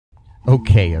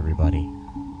Okay, everybody.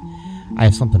 I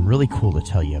have something really cool to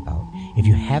tell you about. If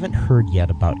you haven't heard yet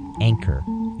about Anchor,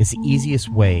 it's the easiest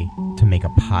way to make a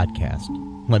podcast.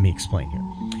 Let me explain here.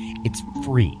 It's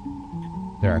free.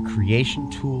 There are creation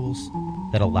tools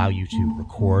that allow you to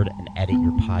record and edit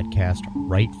your podcast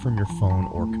right from your phone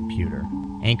or computer.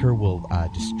 Anchor will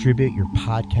distribute your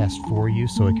podcast for you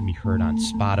so it can be heard on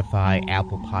Spotify,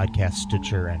 Apple Podcasts,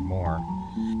 Stitcher, and more.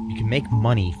 You can make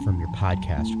money from your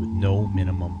podcast with no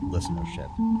minimum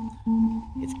listenership.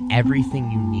 It's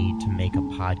everything you need to make a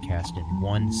podcast in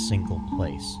one single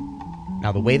place.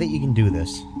 Now, the way that you can do this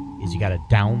is you got to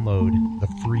download the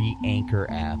free Anchor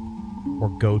app or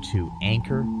go to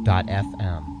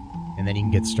anchor.fm, and then you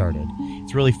can get started.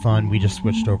 It's really fun. We just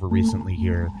switched over recently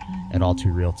here at All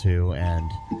Too Real 2, and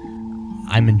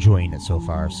I'm enjoying it so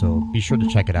far. So be sure to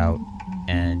check it out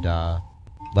and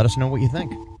let us know what you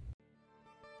think.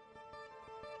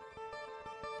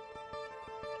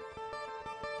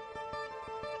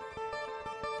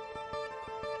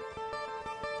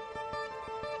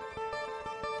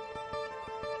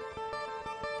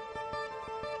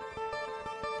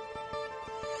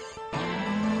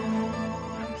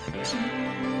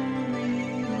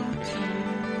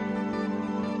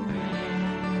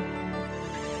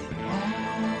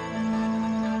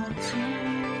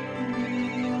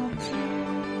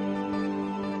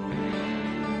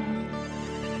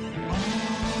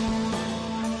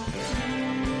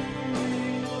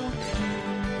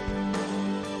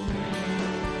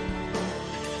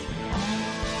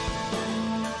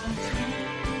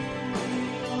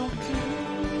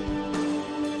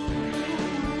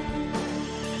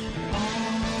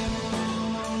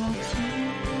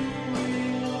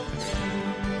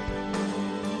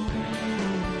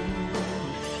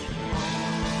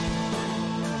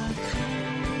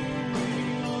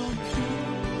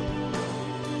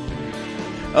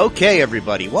 Okay,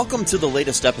 everybody, welcome to the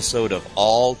latest episode of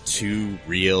All Too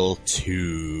Real 2.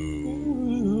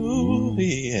 Ooh,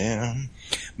 yeah.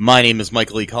 My name is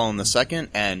Michael E. Cullen II,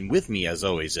 and with me, as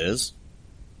always,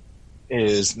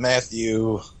 is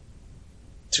Matthew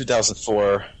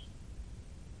 2004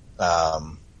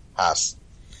 Haas.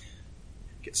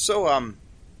 So,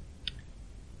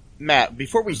 Matt,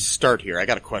 before we start here, I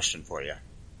got a question for you.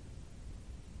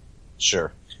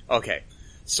 Sure. Okay,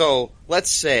 so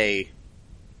let's say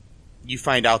you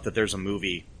find out that there's a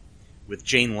movie with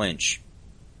Jane Lynch,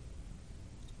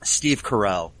 Steve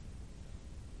Carell,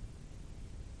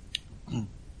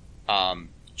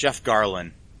 Jeff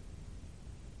Garlin,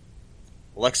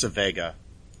 Alexa Vega,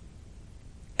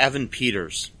 Evan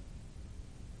Peters,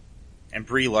 and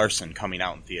Brie Larson coming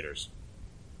out in theaters.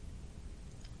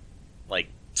 Like,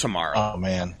 tomorrow. Oh,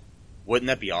 man. Wouldn't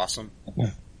that be awesome?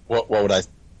 What would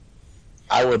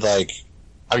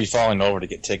I'd be falling over to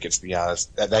get tickets, to be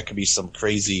honest. That could be some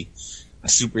crazy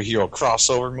superhero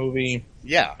crossover movie.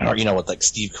 Yeah. Or, with like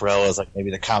Steve Carell as like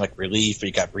maybe the comic relief, or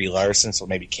you got Brie Larson, so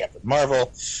maybe Captain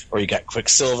Marvel, or you got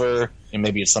Quicksilver, and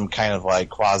maybe it's some kind of like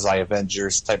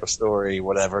quasi-Avengers type of story,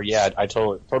 whatever. Yeah, I'd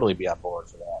totally be on board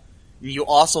for that. You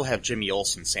also have Jimmy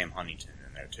Olsen, Sam Huntington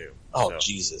in there too. Oh, so,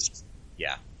 Jesus.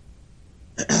 Yeah.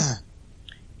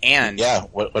 And yeah,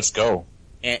 let's go.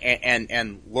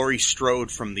 And Laurie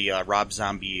Strode from the Rob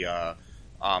Zombie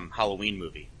Halloween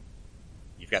movie.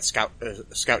 You've got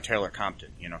Scout Taylor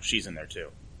Compton. She's in there too.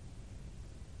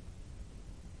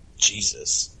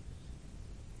 Jesus.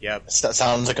 Yep. That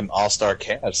sounds like an all-star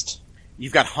cast.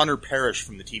 You've got Hunter Parrish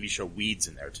from the TV show Weeds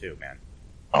in there too, man.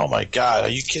 Oh my God, are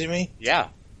you kidding me? Yeah.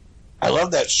 I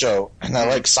love that show, and I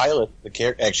like Silas, the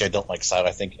character. Actually, I don't like Silas.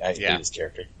 I think I hate his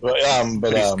character. But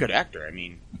he's a good actor. I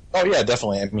mean. Oh yeah,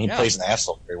 definitely. I mean, he plays an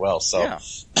asshole very well. So. Yeah.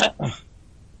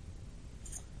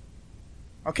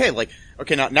 Okay,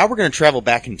 now we're going to travel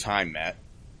back in time, Matt.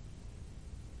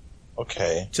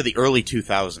 Okay. To the early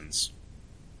 2000s.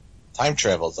 Time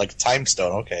travel. It's like a time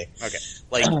stone. Okay. Okay.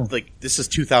 Like this is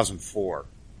 2004.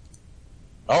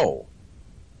 Oh.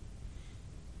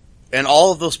 And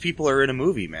all of those people are in a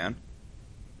movie, man.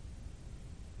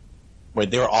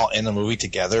 Wait, they were all in the movie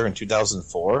together in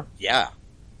 2004? Yeah.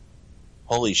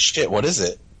 Holy shit, what is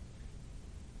it?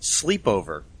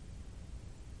 Sleepover.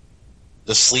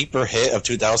 The sleeper hit of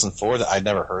 2004 that I'd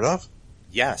never heard of?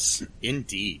 Yes,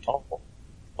 indeed. Oh,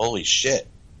 holy shit.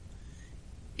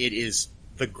 It is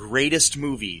the greatest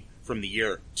movie from the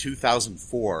year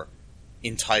 2004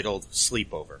 entitled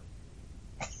Sleepover.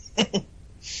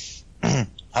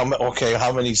 How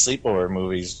many Sleepover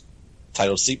movies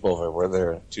titled Sleepover were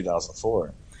there in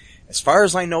 2004? As far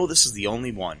as I know, this is the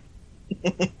only one.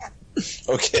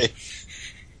 Okay.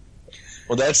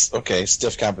 Well, that's okay.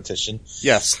 Stiff competition.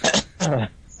 Yes.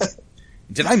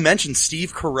 Did I mention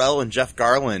Steve Carell and Jeff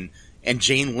Garlin and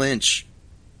Jane Lynch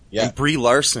Yeah. and Brie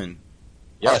Larson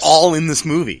are Yes. all in this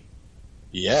movie.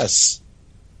 Yes.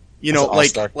 You know,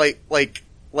 That's an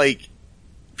like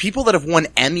people that have won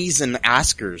Emmys and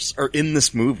Oscars are in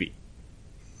this movie.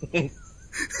 I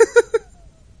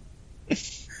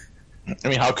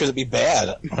mean, how could it be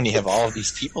bad when you have all of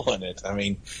these people in it? I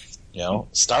mean, you know,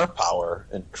 star power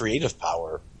and creative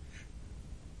power.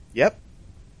 Yep.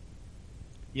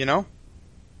 You know?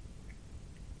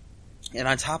 And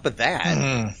on top of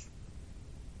that,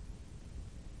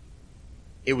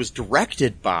 it was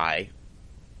directed by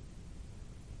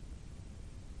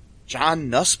John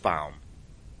Nussbaum.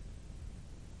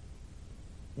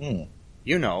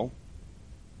 You know,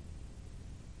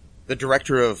 the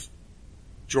director of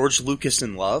George Lucas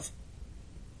in Love,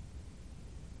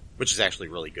 which is actually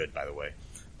really good, by the way.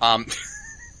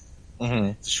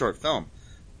 It's a short film.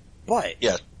 But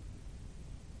Yeah.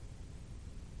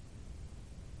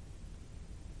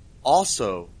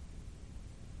 also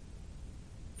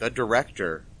the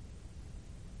director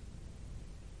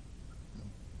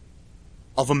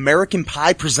of American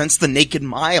Pie Presents the Naked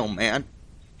Mile, man.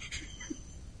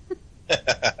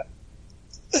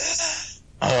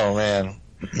 Oh man.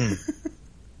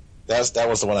 That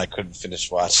was the one I couldn't finish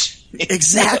watching.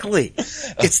 Exactly.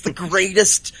 It's the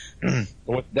greatest.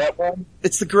 What, that one?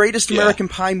 It's the greatest American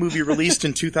Pie movie released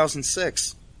in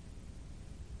 2006.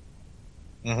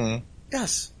 Mm-hmm.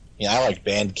 Yes. Yeah, I liked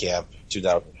Bandcamp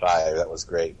 2005. That was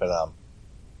great. But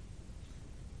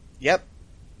Yep.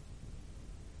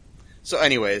 So,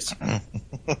 anyways,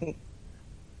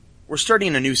 we're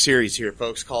starting a new series here,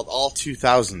 folks, called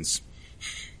ALL2000S,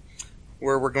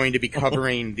 where we're going to be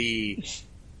covering the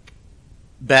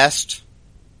best,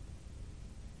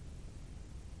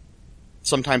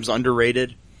 sometimes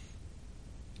underrated,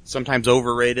 sometimes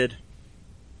overrated,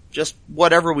 just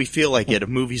whatever we feel like it of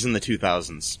movies in the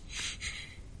 2000s.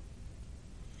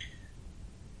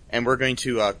 And we're going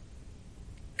to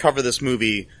cover this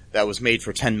movie that was made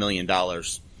for $10 million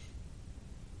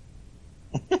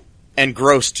and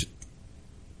grossed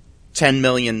 $10.1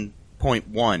 million.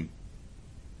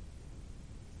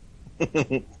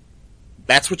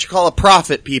 That's what you call a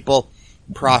profit, people.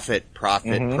 Profit,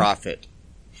 profit, profit.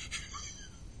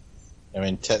 I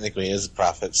mean, technically it is a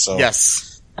profit, so...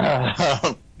 Yes.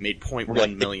 Made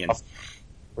 $0.1 million.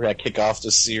 We're going to kick off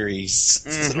the series.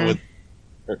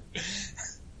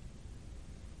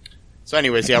 So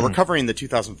anyways, yeah, we're covering the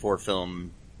 2004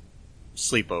 film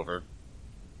Sleepover.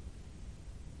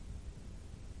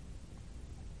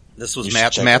 This was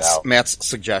Matt's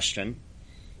suggestion.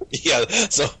 Yeah,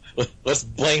 so let's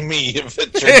blame me if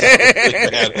it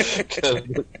turns out really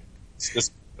bad. It's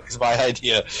my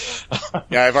idea.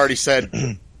 Yeah, I've already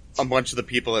said a bunch of the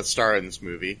people that star in this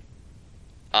movie.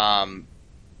 It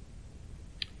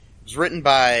was written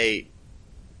by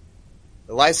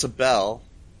Eliza Bell,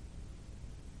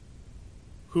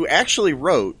 who actually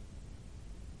wrote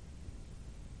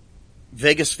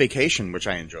Vegas Vacation, which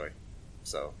I enjoy.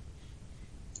 So.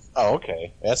 Oh,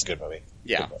 okay. That's a good movie.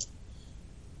 Yeah.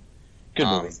 Good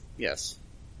movie. Yes.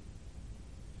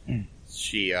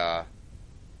 She, yeah,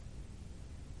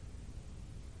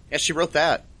 she wrote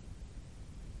that.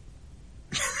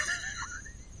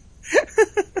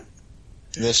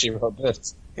 And then she wrote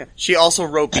this. Yeah. She also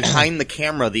wrote Behind the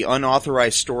Camera, the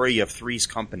unauthorized story of Three's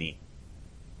Company.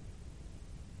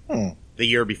 The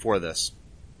year before this.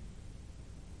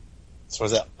 So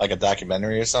was that like a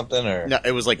documentary or something, or? No,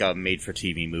 it was like a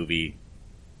made-for-TV movie.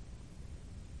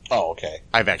 Oh, okay.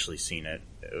 I've actually seen it.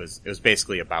 It was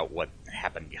basically about what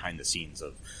happened behind the scenes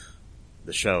of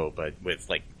the show, but with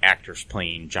like actors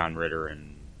playing John Ritter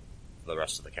and the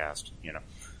rest of the cast, you know.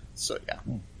 So yeah.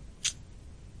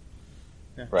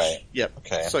 Right. Yep.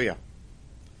 Okay. So yeah.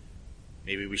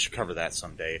 Maybe we should cover that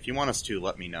someday. If you want us to,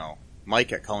 let me know.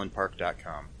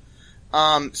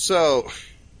 Mike@cullenpark.com. So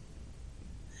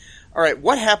all right,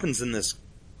 what happens in this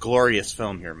glorious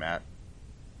film here, Matt?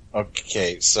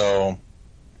 Okay, so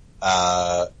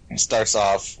it starts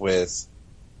off with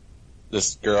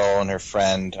this girl and her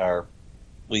friend are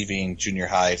leaving junior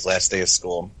high, last day of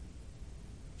school,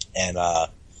 and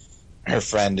her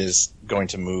friend is going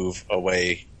to move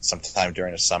away sometime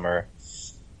during the summer.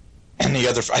 And the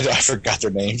other, I forgot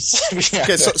their names.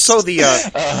 Okay, so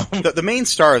the main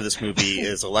star of this movie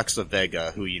is Alexa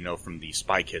Vega, who you know from the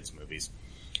Spy Kids movies.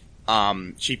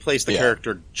 She plays the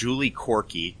character Julie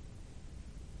Corky.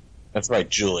 That's right,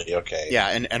 Julie, okay. Yeah,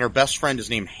 and her best friend is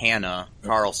named Hannah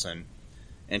Carlson,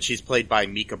 and she's played by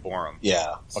Mika Borum.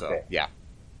 Yeah, so, okay. Yeah.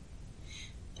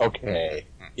 Okay,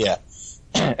 yeah.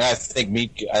 And I think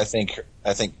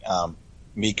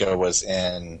Mika was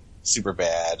in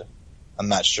Superbad. I'm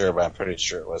not sure, but I'm pretty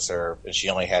sure it was her. And she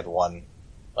only had one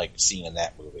like scene in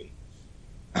that movie.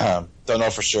 Don't know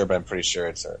for sure, but I'm pretty sure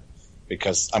it's her.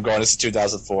 Because I'm going, this is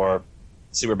 2004,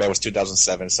 Superbad was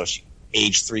 2007, so she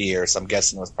aged 3 years, so I'm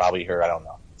guessing it was probably her, I don't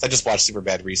know. So I just watched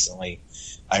Superbad recently,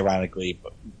 ironically,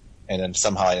 and then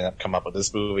somehow I ended up coming up with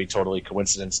this movie, totally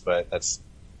coincidence, but that's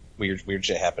weird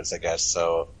shit happens, I guess.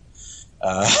 So,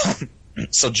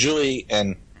 so Julie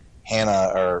and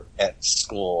Hannah are at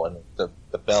school, and the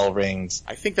bell rings.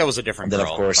 I think that was a different girl. And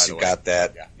then, of course, you got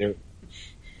that. Yeah.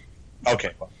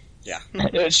 Okay, well. Yeah.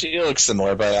 She looks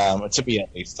similar, but to me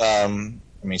at least. I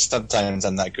mean, sometimes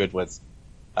I'm not good with.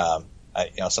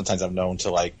 Sometimes I'm known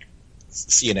to like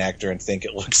see an actor and think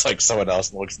it looks like someone else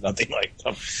and looks nothing like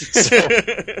them. So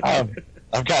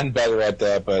I've gotten better at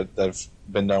that, but I've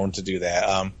been known to do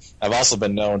that. I've also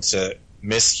been known to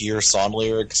mishear song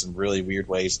lyrics in really weird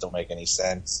ways, don't make any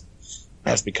sense.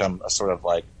 That's become a sort of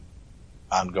like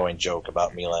ongoing joke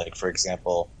about me. Like, for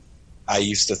example, I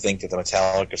used to think that the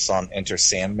Metallica song "Enter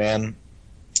Sandman,"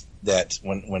 that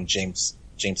when James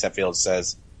Hetfield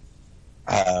says,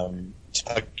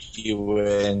 "Tuck you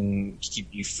in,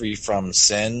 keep you free from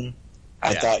sin,"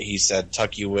 I thought he said,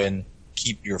 "Tuck you in,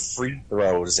 keep your free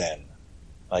throws in,"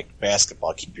 like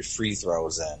basketball, keep your free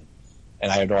throws in.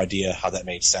 And I have no idea how that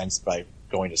made sense by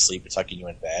going to sleep and tucking you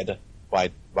in bed.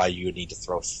 Why you would need to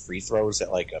throw free throws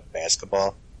at like a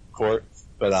basketball court,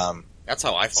 but that's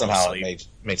how I fall somehow asleep. It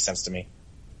made sense to me.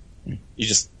 You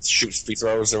just shoot free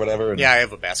throws or whatever? Yeah, I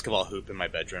have a basketball hoop in my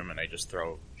bedroom, and I just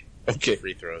throw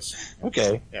free throws.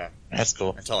 Okay. Yeah. That's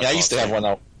cool. I used to have one.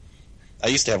 I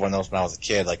used to have one of those when I was a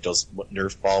kid, like those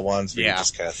Nerf ball ones. Where you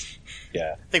just kind of,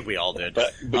 I think we all did.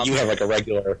 But you have like a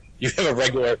regular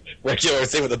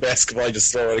thing with a basketball. You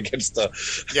just throw it against the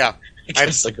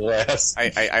against the glass. I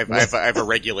have a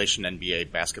regulation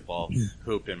NBA basketball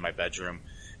hoop in my bedroom,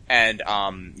 and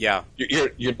your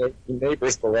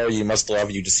neighbors below you must love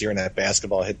you just hearing that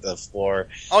basketball hit the floor.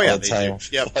 Oh yeah, all the time.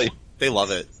 Yep, they love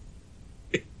it.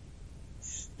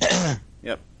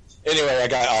 Yep. Anyway, I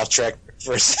got off track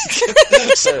for a second.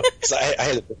 so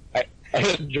I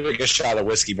had to drink a shot of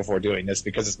whiskey before doing this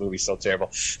because this movie's so terrible.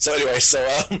 So anyway, so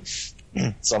I'm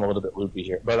a little bit loopy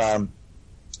here. But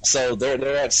so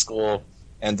they're at school,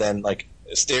 and then like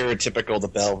stereotypical, the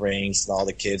bell rings and all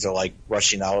the kids are like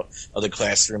rushing out of the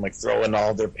classroom, like throwing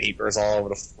all their papers all over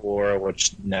the floor,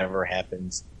 which never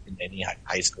happens in any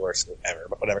high school or school ever,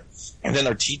 but whatever. And then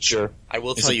our teacher, I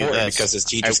will tell you this, because his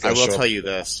teacher's I will tell you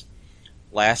this.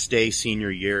 Last day senior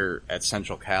year at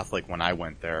Central Catholic, when I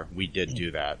went there, we did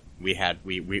do that. We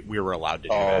were allowed to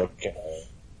do that. Okay.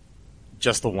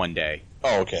 Just the one day.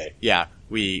 Oh, okay. Yeah,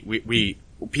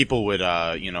 people would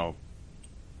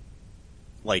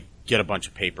like get a bunch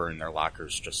of paper in their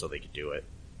lockers just so they could do it.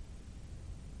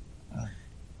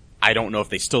 I don't know if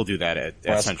they still do that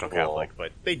at Central Catholic,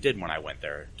 but they did when I went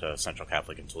there to Central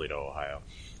Catholic in Toledo, Ohio.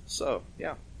 So,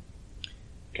 yeah.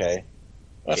 Okay.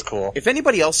 That's cool. If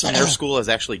anybody else in their school has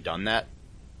actually done that,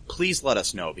 please let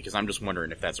us know, because I'm just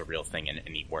wondering if that's a real thing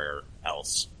anywhere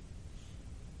else.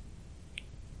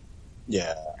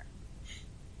 Yeah.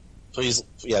 Please,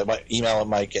 email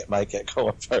Mike at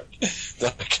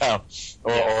mike@cohenpark.com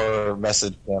or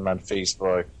message them on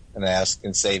Facebook and ask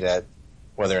and say that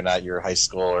whether or not your high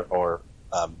school or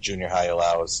junior high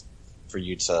allows for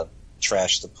you to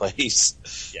trash the place.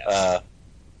 Yes.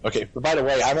 Okay, but by the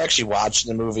way, I'm actually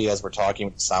watching the movie as we're talking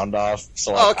with the sound off.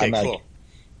 So cool.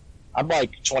 I'm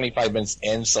like 25 minutes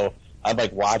in, so I'm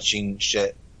like watching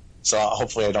shit. So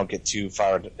hopefully I don't get too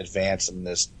far advanced in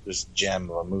this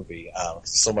gem of a movie.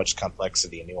 So much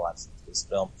complexity and nuance in this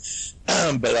film.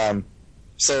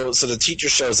 So the teacher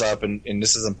shows up, and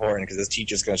this is important because this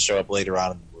teacher's going to show up later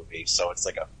on in the movie. So it's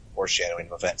like a foreshadowing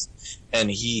of events.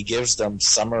 And he gives them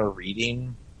summer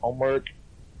reading homework,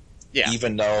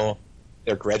 even though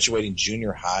they're graduating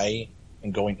junior high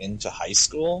and going into high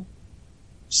school.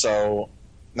 So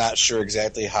not sure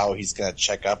exactly how he's going to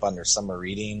check up on their summer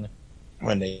reading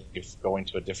when they go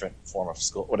into a different form of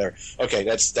school, whatever. Okay,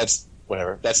 that's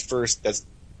whatever. That's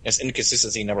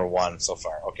inconsistency number one so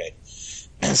far. Okay.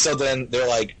 And so then they're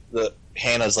like,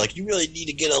 Hannah's like, you really need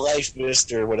to get a life,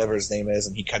 mister, whatever his name is,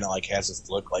 and he kind of like has this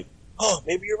look like, oh,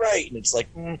 maybe you're right. And it's like,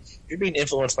 you're being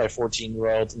influenced by a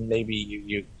 14-year-old, and maybe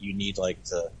you need like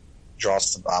to draw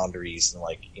some boundaries and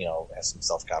like, have some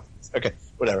self-confidence. Okay,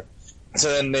 whatever.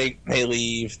 So then they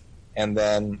leave, and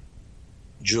then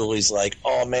Julie's like,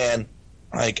 oh man,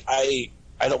 like I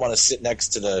don't want to sit next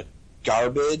to the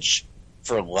garbage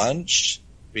for lunch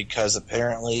because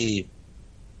apparently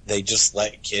they just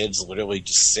let kids literally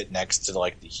just sit next to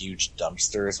like the huge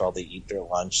dumpsters while they eat their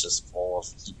lunch just full of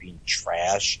heaping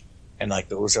trash and like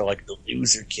those are like the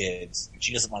loser kids.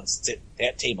 She doesn't want to sit at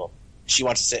that table. She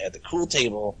wants to sit at the cool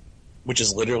table, which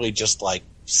is literally just like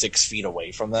 6 feet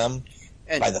away from them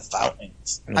by the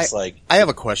fountains. And it's I have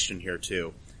a question here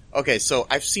too. Okay, so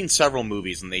I've seen several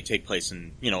movies and they take place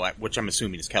in, which I'm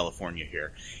assuming is California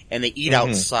here, and they eat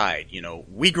outside.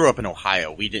 We grew up in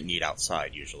Ohio. We didn't eat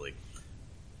outside usually.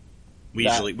 We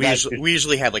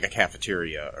usually had like a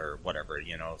cafeteria or whatever,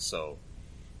 so,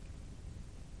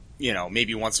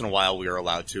 maybe once in a while we were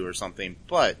allowed to or something,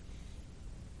 but.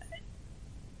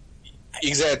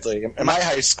 Exactly. In my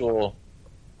high school.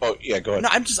 Oh, yeah, go ahead. No,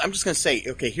 I'm just going to say,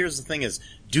 okay, here's the thing is,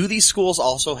 do these schools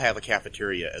also have a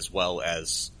cafeteria as well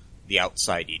as the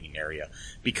outside eating area?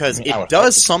 Because it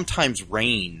does sometimes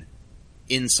rain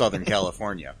in Southern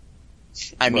California.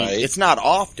 I mean, it's not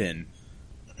often,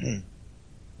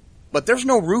 but there's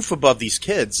no roof above these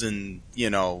kids, and,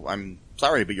 I'm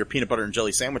sorry, but your peanut butter and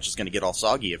jelly sandwich is going to get all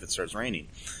soggy if it starts raining.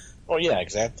 Oh, yeah,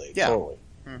 exactly. Yeah. Totally.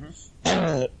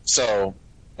 Mm-hmm. So,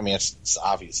 I mean, it's an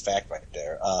obvious fact right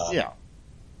there. Yeah.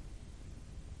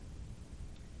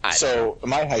 So, in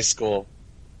my high school,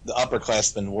 the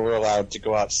upperclassmen were allowed to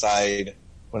go outside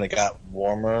when it got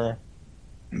warmer,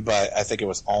 but I think it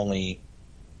was only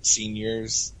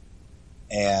seniors,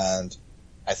 and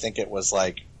I think it was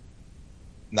like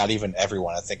not even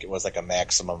everyone. I think it was like a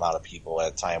maximum amount of people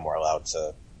at a time were allowed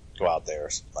to go out there or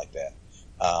something like that.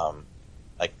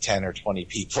 Like 10 or 20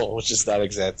 people, which is not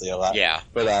exactly a lot. Yeah.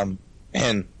 But,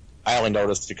 and I only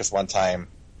noticed because one time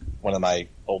one of my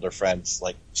older friends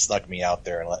like snuck me out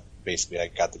there and basically I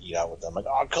got to eat out with them. Like,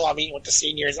 oh, cool, I'm eating with the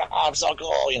seniors. Oh, I'm so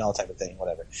cool, type of thing,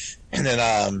 whatever. And then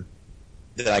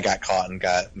I got caught and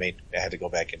I had to go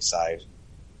back inside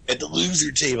at the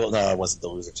loser table. No, it wasn't the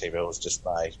loser table. It was just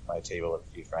my table with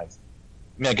a few friends.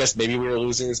 I mean, I guess maybe we were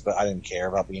losers, but I didn't care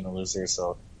about being a loser.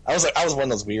 So I was one of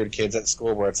those weird kids at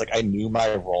school where it's like I knew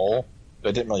my role, but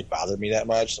it didn't really bother me that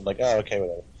much. I'm like, oh, okay,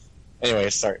 whatever. Anyway,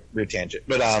 sorry, weird tangent.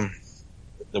 But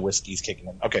the whiskey's kicking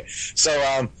in. Okay,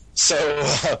 so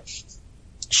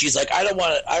she's like, I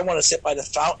want to sit by the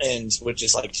fountains, which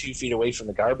is like 2 feet away from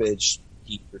the garbage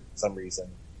heap for some reason.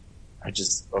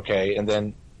 Okay, and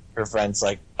then her friend's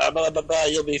like, blah, blah, blah, blah,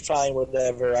 you'll be fine,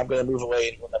 whatever. I'm going to move away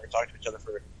and we'll never talk to each other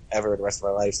forever the rest of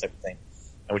our lives, type of thing.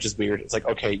 Which is weird. It's like,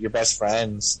 okay, you're best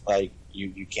friends. Like,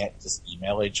 you can't just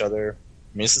email each other.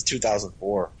 I mean, this is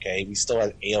 2004, okay? We still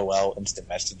had AOL Instant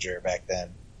Messenger back then.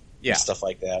 Yeah. And stuff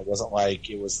like that. It wasn't like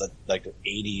it was the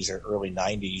 80s or early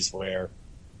 90s where...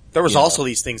 There was also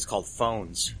these things called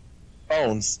phones.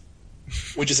 Phones.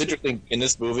 Which is interesting. In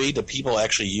this movie, the people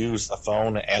actually used a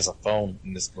phone as a phone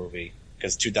in this movie.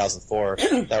 Because 2004,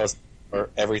 that was where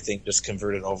everything just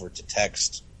converted over to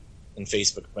text and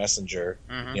Facebook Messenger.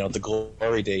 Mm-hmm. The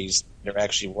glory days, there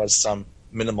actually was some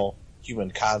minimal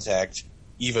human contact,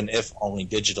 even if only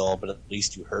digital, but at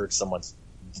least you heard someone's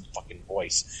fucking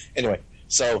voice. Anyway,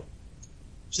 so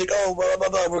she's like, oh, blah, blah,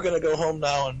 blah, we're going to go home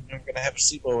now and we're going to have a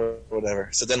sleepover or whatever.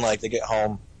 So then, like, they get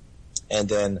home and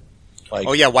then, like...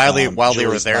 Oh, yeah, while they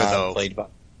were there, though...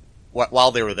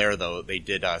 While they were there, though, they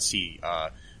did see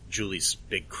Julie's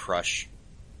big crush.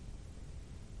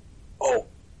 Oh.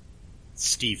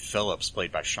 Steve Phillips,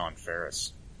 played by Sean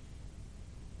Ferris.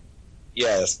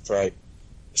 Yeah, that's right.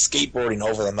 Skateboarding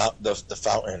over the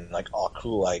fountain, like, all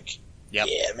cool, like, yep.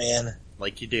 Yeah, man.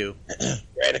 Like you do.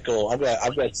 Radical. I'm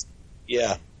gonna,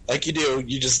 yeah, like you do.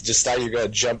 You just decide you're gonna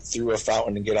jump through a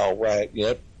fountain and get all wet.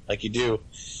 Yep, like you do.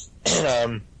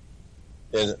 And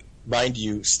mind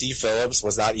you, Steve Phillips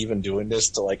was not even doing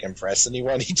this to like impress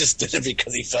anyone. He just did it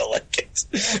because he felt like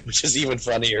it, which is even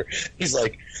funnier. He's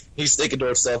thinking to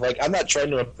himself, like, I'm not trying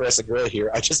to impress a girl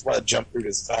here. I just want to jump through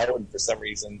this fountain for some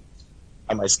reason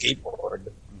on my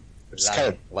skateboard. Which is kind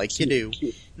of like cute, you do.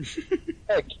 Cute.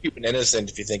 Kind of cute and innocent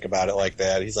if you think about it like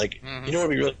that. He's like, You know what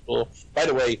would be really cool? By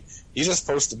the way, these are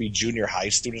supposed to be junior high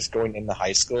students going into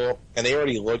high school, and they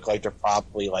already look like they're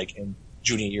probably like in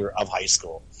junior year of high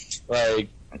school. Like,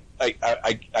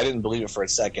 I didn't believe it for a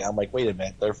second. I'm like, wait a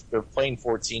minute, they're playing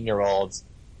 14-year-olds,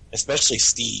 especially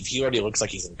Steve. He already looks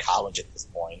like he's in college at this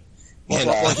point. And,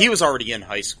 well, he was already in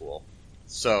high school,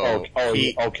 so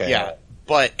okay, yeah.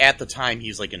 But at the time, he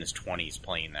was like in his 20s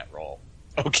playing that role.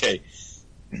 Okay,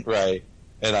 right.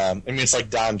 And I mean, it's like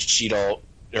Don Cheadle,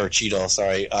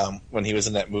 when he was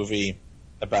in that movie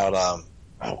about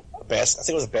I think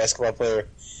it was a basketball player.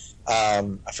 I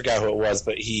forgot who it was,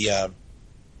 but it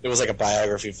was like a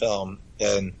biography film,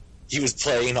 and he was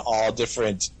playing all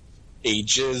different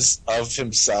ages of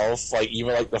himself, like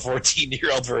even like the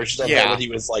 14-year-old version of it when he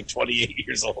was like 28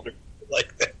 years old, or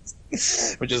like that,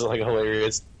 which is like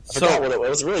hilarious. I forgot what it was. It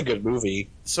was a really good movie.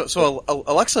 So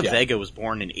Alexa Vega was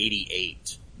born in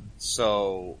 88.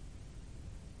 So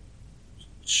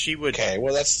She would. Okay,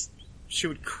 well that's. She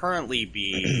would currently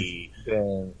be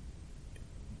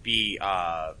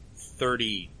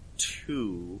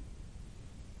 32,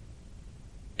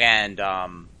 and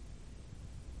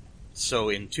so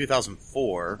in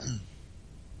 2004,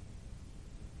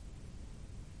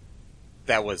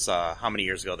 that was how many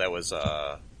years ago? That was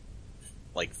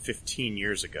like 15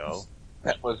 years ago.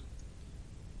 That was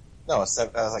that was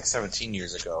like 17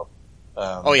 years ago.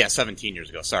 17 years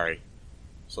ago. Sorry.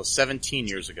 So 17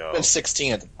 years ago. Been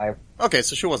 16 at the time. Okay,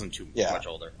 so she wasn't too much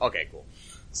older. Okay, cool.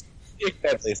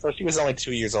 Exactly. So she was only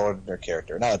 2 years older than her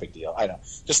character. Not a big deal. I know.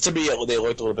 Just to be, they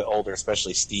looked a little bit older,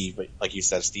 especially Steve. But like you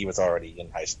said, Steve was already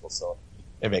in high school, so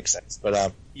it makes sense.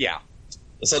 But yeah.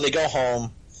 So they go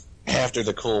home after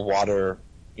the cool water,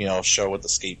 show with the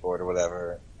skateboard or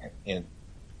whatever, and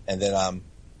then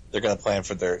they're gonna plan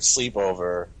for their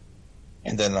sleepover,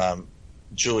 and then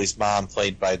Julie's mom,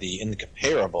 played by the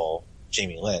incomparable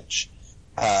Jamie Lynch,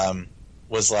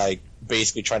 was like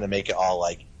basically trying to make it all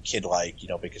like kid-like,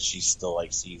 because she still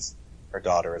like sees her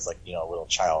daughter as like a little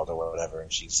child or whatever,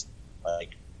 and she's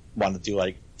like wanting to do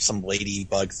like some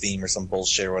ladybug theme or some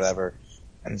bullshit or whatever,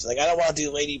 and it's like, I don't want to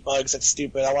do ladybugs, that's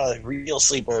stupid. I want a real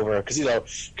sleepover,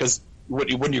 because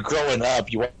when you're growing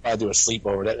up, you want to do a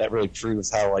sleepover. That really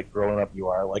proves how like growing up you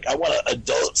are. Like, I want an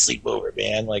adult sleepover,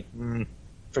 man. Like,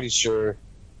 pretty sure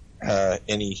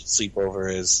any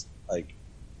sleepover is like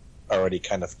already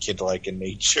kind of kid-like in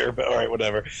nature, but all right,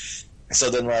 whatever. So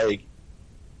then, like,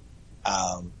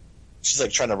 she's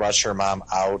like trying to rush her mom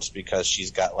out because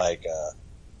she's got like a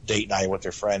date night with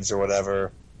her friends or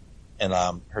whatever, and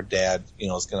her dad,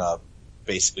 is gonna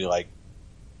basically like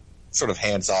sort of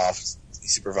hands off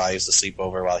supervise the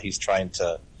sleepover while he's trying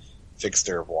to fix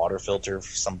their water filter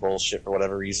for some bullshit for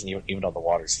whatever reason, even though the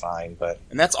water's fine.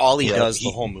 And that's all he does the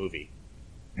whole movie.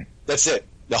 That's it.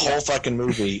 The whole fucking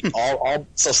movie.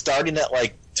 So starting at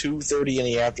like 2:30 in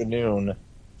the afternoon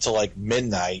to like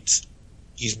midnight,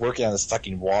 he's working on this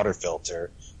fucking water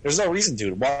filter. There's no reason to.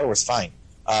 The water was fine.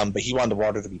 But he wanted the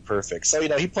water to be perfect. So,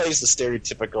 he plays the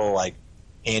stereotypical like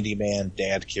handyman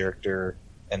dad character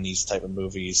in these type of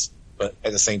movies. But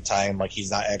at the same time, like, he's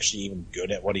not actually even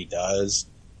good at what he does.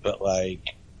 But, like,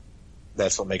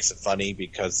 that's what makes it funny,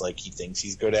 because, like, he thinks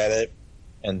he's good at it.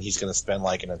 And he's going to spend,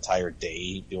 like, an entire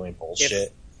day doing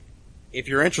bullshit. If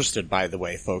you're interested, by the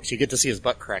way, folks, you get to see his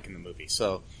butt crack in the movie,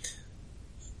 so...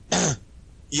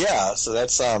 Yeah, so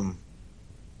that's,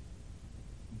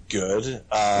 good.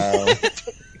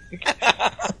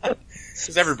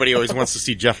 Because everybody always wants to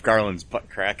see Jeff Garland's butt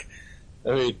crack.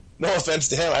 I mean, no offense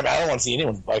to him. I don't want to see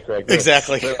anyone's butt crack.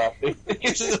 Exactly.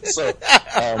 So,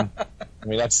 I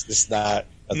mean, that's just not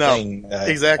a thing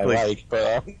exactly. I like.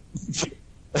 But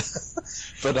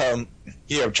I'm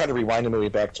trying to rewind the movie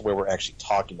back to where we're actually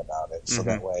talking about it, so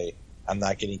that way I'm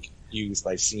not getting confused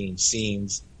by seeing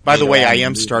scenes. By the way, I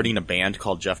am starting a band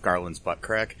called Jeff Garland's Butt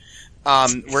Crack.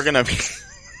 We're gonna be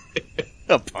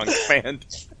a punk band.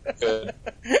 Good.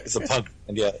 It's a punk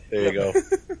band. Yeah, there you go.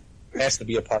 It has to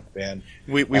be a punk band.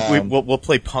 We'll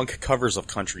play punk covers of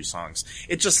country songs.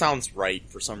 It just sounds right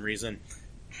for some reason.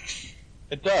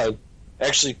 It does.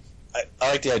 Actually,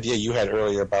 I like the idea you had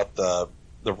earlier about the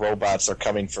robots are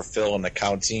coming for Phil and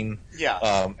accounting.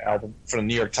 Yeah. Album from the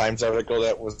New York Times article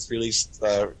that was released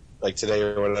like today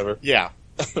or whatever. Yeah.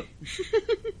 It's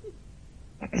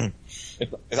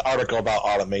an article about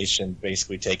automation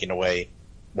basically taking away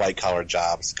white collar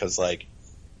jobs, because like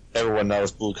everyone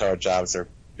knows blue collar jobs are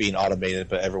being automated,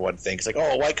 but everyone thinks like,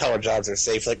 oh, white collar jobs are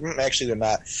safe. Like, actually they're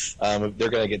not. They're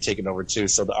going to get taken over too.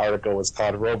 So the article was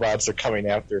called "Robots Are Coming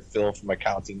After Phil from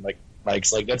Accounting." Like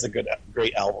Mike's like, that's a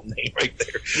great album name right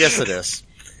there. Yes, it is.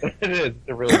 It is.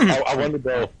 It really. I wonder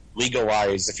though, legal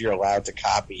wise, if you're allowed to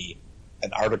copy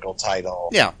an article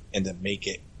title, and then make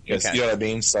it, because you know what I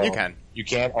mean. So you can. You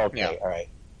can. Okay. Yeah. All right.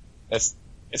 It's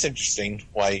interesting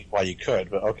why you could,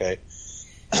 but okay.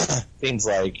 Seems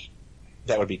like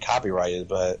that would be copyrighted,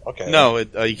 but okay. No,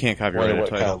 you can't copyright a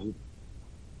title.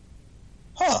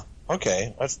 Huh.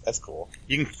 Okay, that's cool.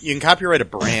 You can copyright a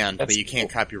brand, but you can't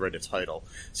copyright a title.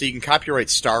 So you can copyright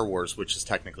Star Wars, which is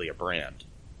technically a brand.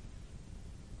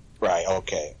 Right.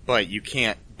 Okay. But you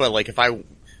can't. But if I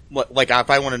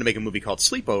wanted to make a movie called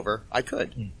Sleepover, I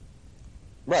could.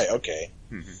 Right. Okay.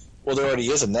 Mm-hmm. Well, there already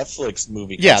is a Netflix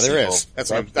movie. Yeah, there is. That's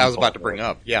what I was about to bring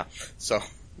up. Yeah. So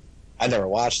I never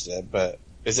watched it, but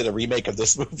is it a remake of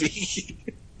this movie?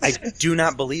 I do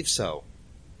not believe so.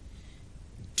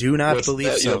 Do not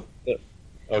believe so.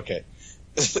 Okay.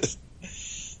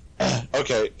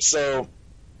 Okay, so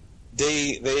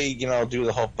they do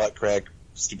the whole butt crack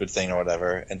stupid thing or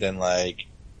whatever, and then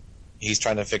he's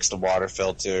trying to fix the water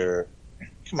filter.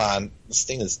 Come on, this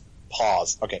thing is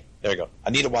pause. Okay, there we go. I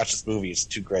need to watch this movie. It's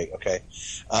too great. Okay.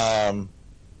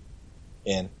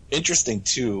 And interesting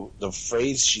too, the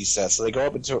phrase she says. So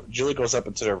Julie goes up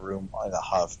into their room in a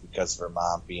huff because of her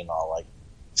mom being all like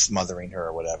smothering her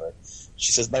or whatever.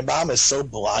 She says, "My mom is so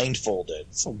blindfolded."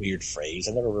 It's a weird phrase.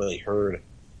 I never really heard.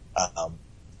 I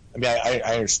mean,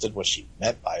 I understood what she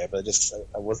meant by it, but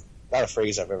I was not a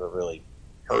phrase I've ever really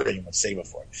heard anyone say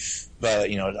before.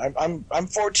 But I'm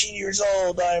 14 years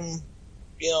old. I'm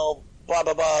blah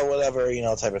blah blah whatever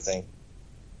type of thing.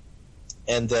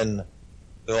 And then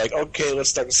they're like, okay, let's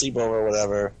start the sleepover or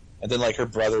whatever. And then like her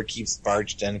brother keeps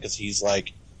barged in because he's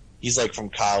like from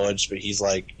college, but he's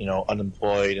like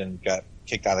unemployed and got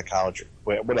kicked out of college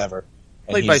or whatever.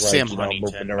 And Played he's by like, Sam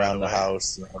Huntington, moping around the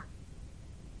house.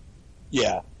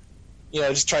 Yeah.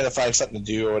 Just trying to find something to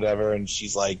do or whatever. And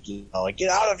she's like, like, get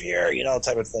out of here,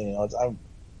 type of thing.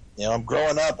 I'm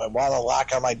growing up. I want a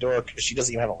lock on my door because she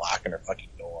doesn't even have a lock on her fucking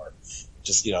door.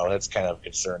 Just, that's kind of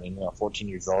concerning. 14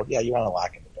 years old. Yeah, you want a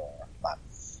lock in the door. Come on.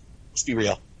 Let's be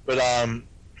real. But, and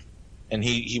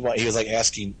he was like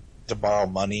asking to borrow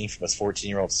money from his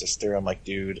 14-year-old sister. I'm like,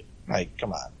 dude, like,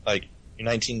 come on. Like, you're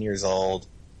 19 years old.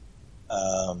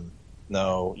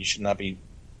 No, you should not be.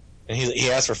 And he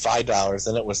asked for $5,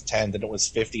 then it was $10, then it was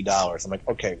 $50. I'm like,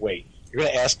 okay, wait. You're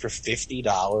going to ask for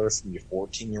 $50 from your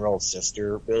 14-year-old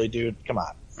sister? Really, dude? Come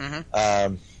on.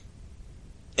 Mm-hmm.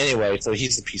 Anyway, so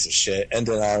he's a piece of shit. And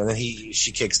then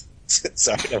she kicks...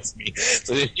 Sorry, that was me.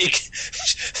 So then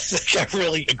she got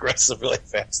really aggressive really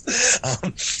fast.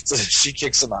 So she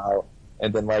kicks him out.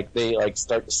 And then, like, they, like,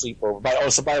 start the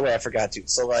sleepover. So by the way, I forgot to.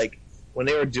 So, like, when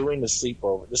they were doing the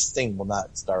sleepover, this thing will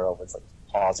not start over. It's like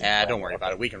pausing. Yeah, don't worry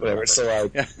about it. We can whatever. remember. So,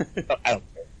 like, I don't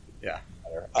care. Yeah.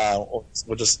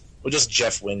 We'll just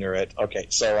Jeff Winger it. Okay,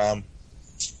 so and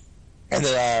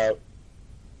then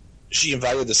she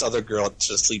invited this other girl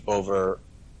to sleep over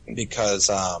because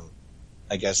I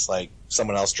guess like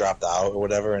someone else dropped out or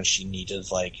whatever, and she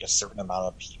needed like a certain amount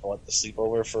of people at the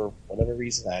sleepover for whatever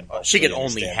reason. She could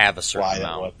only have a certain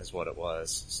amount, is what it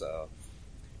was. So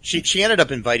she ended up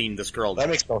inviting this girl. That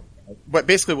makes no sense. But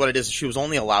basically, what it is, she was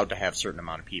only allowed to have a certain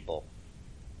amount of people.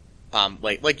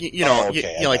 Like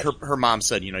her mom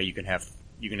said, you can have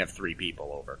 3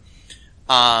 people over.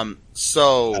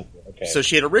 So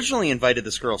she had originally invited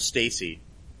this girl Stacy,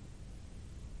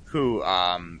 who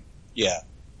was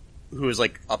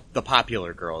like the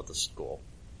popular girl at the school.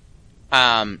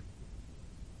 But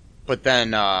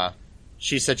then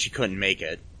she said she couldn't make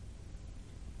it,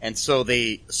 and so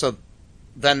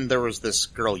then there was this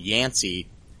girl Yancey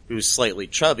who was slightly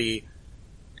chubby.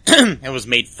 and was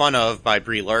made fun of by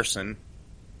Brie Larson.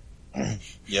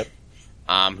 Yep.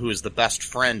 Who is the best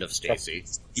friend of Stacy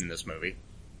in this movie.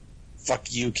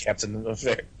 Fuck you, Captain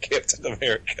America.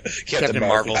 Captain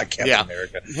Marvel. Not Captain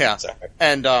America. Yeah. Sorry.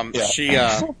 And she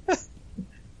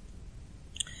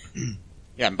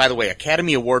yeah, and by the way,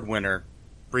 Academy Award winner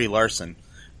Brie Larson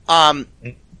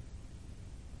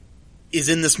is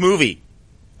in this movie.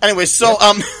 Anyway, so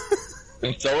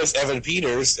and so is Evan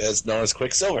Peters, as known as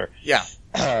Quicksilver. Yeah.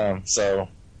 And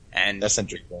that's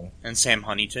interesting. And Sam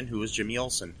Huntington, who was Jimmy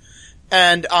Olsen.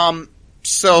 And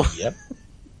so yep.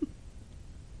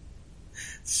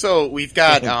 So we've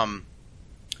got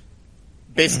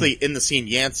basically in the scene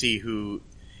Yancey, who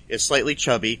is slightly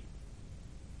chubby,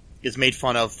 is made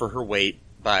fun of for her weight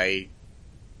by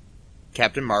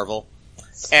Captain Marvel,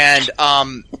 and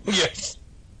yes,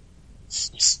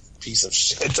 piece of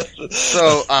shit.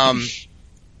 So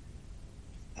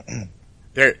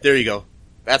there you go.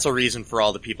 That's a reason for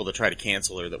all the people to try to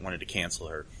cancel her that wanted to cancel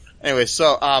her. Anyway,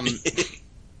 so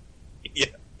yeah,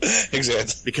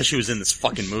 exactly, because she was in this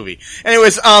fucking movie.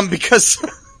 Anyways, because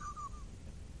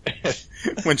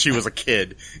when she was a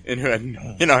kid, and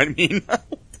you know what I mean.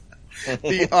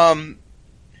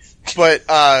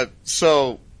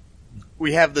 So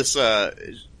we have this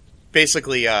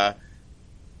basically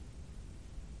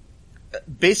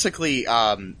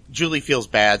Julie feels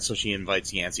bad, so she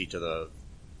invites Yancey to the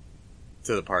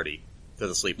party, to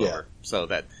the sleepover, yeah. So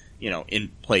that, in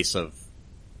place of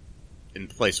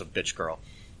bitch girl.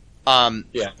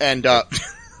 Yeah. And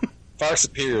far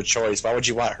superior choice. Why would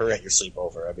you want her at your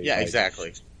sleepover? I mean, yeah,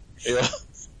 exactly. Yeah.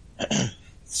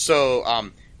 So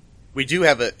we do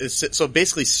have so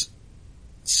basically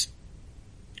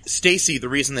Stacy, the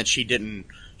reason that she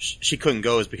couldn't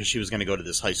go is because she was going to go to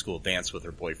this high school dance with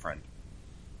her boyfriend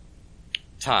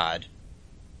Todd,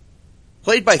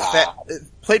 played by Thad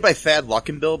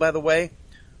Luckenbill, by the way,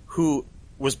 who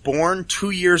was born 2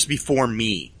 years before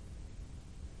me.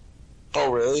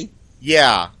 Oh, really?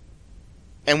 Yeah,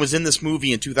 and was in this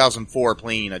movie in 2004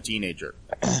 playing a teenager.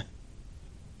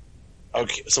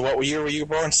 Okay, so what year were you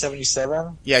born?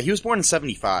 77? Yeah, he was born in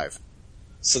 75.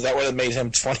 So that would have made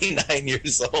him 29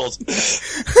 years old when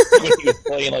he was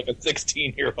playing like a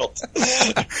 16-year-old.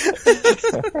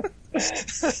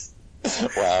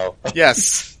 Wow.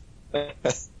 Yes.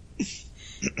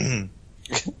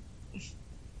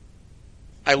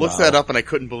 I looked that up and I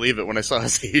couldn't believe it when I saw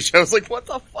his age. I was like, what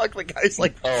the fuck? The guy's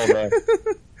like... Oh, man.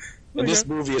 And this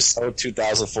movie is so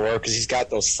 2004 because he's got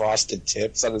those frosted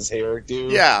tips on his hair,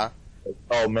 dude. Yeah.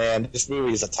 Oh, man. This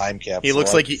movie is a time capsule. He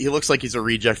looks like he's a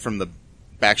reject from the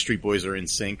Backstreet Boys or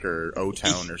NSYNC or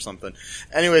O-Town or something.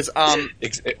 Anyways,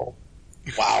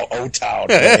 wow, O-Town.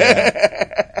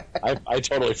 Yeah. I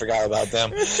totally forgot about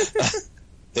them.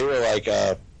 They were like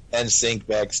NSYNC,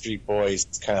 Backstreet Boys,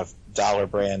 kind of dollar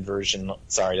brand version.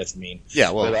 Sorry, that's mean.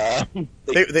 Yeah, well, but,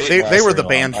 they were the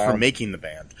band for making the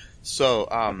band. So,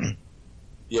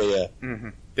 yeah. Mm-hmm.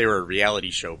 They were a reality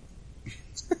show.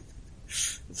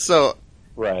 So,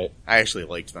 right. I actually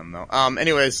liked them though.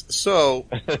 Anyways, so,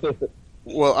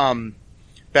 well,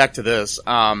 back to this.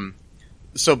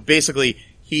 So basically,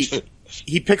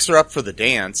 he picks her up for the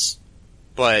dance,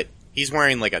 but he's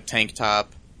wearing like a tank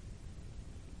top,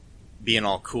 being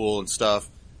all cool and stuff,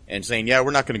 and saying, "Yeah,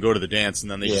 we're not going to go to the dance," and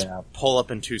then they just pull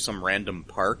up into some random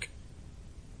park.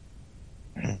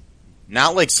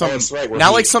 Not like some,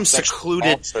 not like some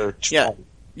secluded,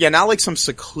 not like some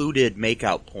secluded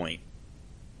makeout point,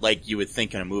 like you would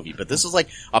think in a movie. But this is like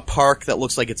a park that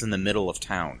looks like it's in the middle of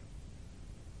town.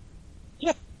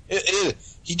 Yeah,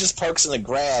 he just parks in the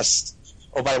grass.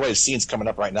 Oh, by the way, the scene's coming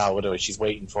up right now. Literally, she's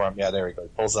waiting for him. Yeah, there he goes.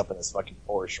 He pulls up in his fucking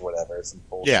Porsche or whatever. Some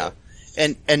bullshit. Yeah,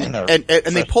 and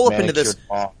they pull up into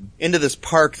this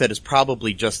park that is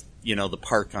probably just the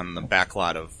park on the back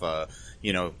lot of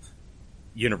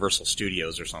Universal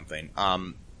Studios or something.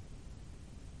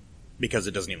 Because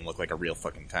it doesn't even look like a real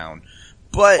fucking town.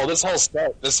 But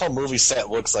this whole movie set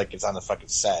looks like it's on the fucking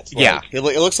set. Yeah, it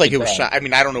looks like it was shot. I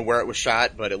mean, I don't know where it was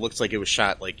shot, but it looks like it was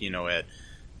shot like at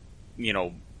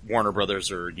Warner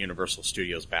Brothers or Universal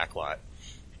Studios backlot.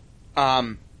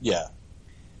 Yeah.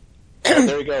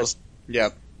 There he goes.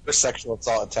 Yep. Their sexual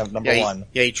assault attempt number one.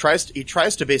 Yeah, he tries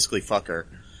to basically fuck her,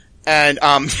 and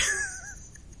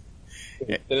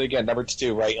Did it again, number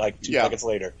two, right? Like 2 seconds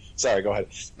later. Sorry, go ahead.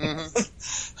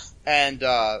 Mm-hmm. And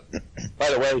by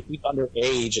the way, he's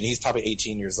underage, and he's probably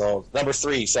 18 years old. Number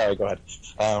three. Sorry, go ahead.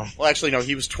 Well, actually, no,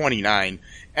 he was 29.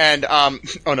 And oh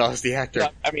no, it's the actor.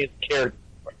 I mean, character.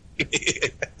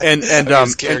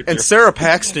 and Sarah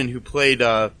Paxton, who played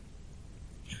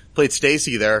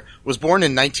Stacy there, was born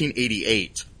in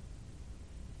 1988.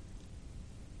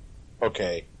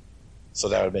 Okay. So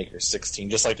that would make her 16,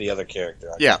 just like the other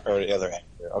character. Yeah. Or the other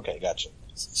actor. Okay, gotcha.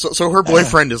 So her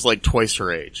boyfriend is like twice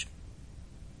her age.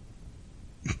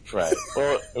 Right.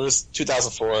 Well, it was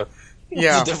 2004.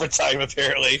 Yeah. It was a different time,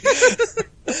 apparently.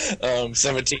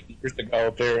 17 years ago,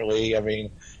 apparently. I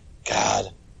mean,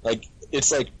 God.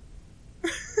 It's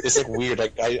weird.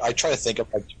 Like, I try to think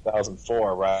of,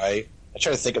 2004, right? I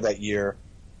try to think of that year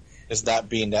as not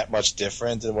being that much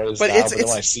different than what it is now. But then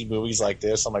when I see movies like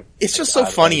this, I'm like... It's just so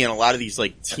funny in a lot of these,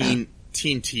 teen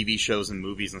TV shows and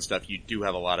movies and stuff. You do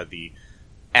have a lot of the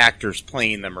actors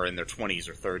playing them are in their 20s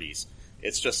or 30s.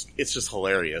 It's just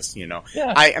hilarious, Yeah.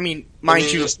 I mean, mind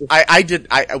you,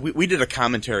 we did a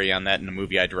commentary on that in a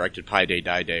movie I directed, Pi Day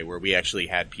Die Day, where we actually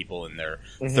had people in their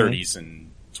 30s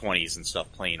and 20s and stuff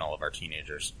playing all of our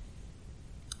teenagers.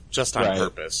 Just on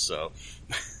purpose, so...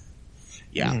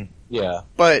 Yeah. Yeah.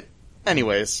 But,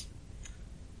 anyways,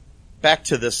 back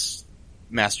to this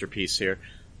masterpiece here.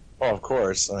 Oh, of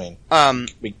course. I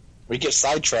mean, we get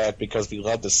sidetracked because we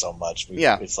love this so much.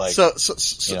 It's like,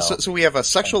 so we have a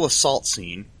sexual assault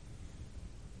scene,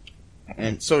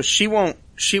 and so she won't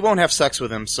have sex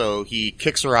with him. So he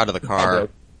kicks her out of the car.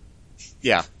 Public.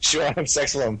 Yeah, she won't have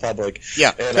sex with him in public.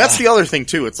 Yeah, and, that's the other thing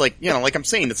too. It's like like I'm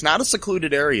saying, it's not a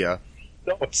secluded area.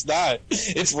 No, it's not.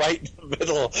 It's right in the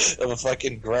middle of a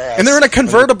fucking grass, and they're in a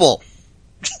convertible.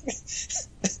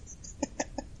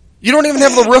 You don't even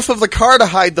have the roof of the car to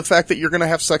hide the fact that you're going to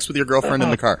have sex with your girlfriend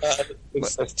in the car.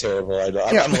 That's terrible. I know.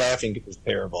 I'm laughing because it's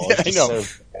terrible. Yeah, I know.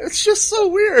 It's just so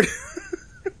weird.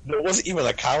 It wasn't even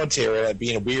a commentary on it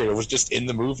being weird. It was just in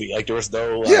the movie. Like, there was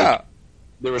no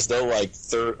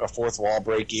third or fourth wall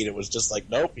breaking. It was just like,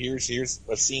 nope, here's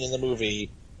a scene in the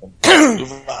movie.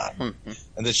 Move on.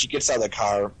 And then she gets out of the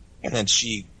car, and then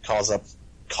she calls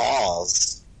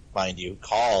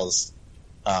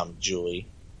Julie.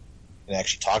 And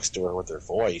actually talks to her with her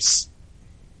voice,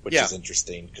 which is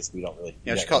interesting because we don't really.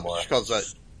 Yeah, she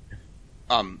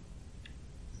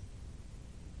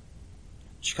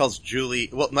calls Julie.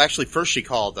 Well, actually, first she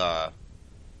called her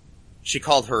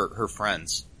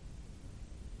friends,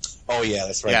 Oh yeah,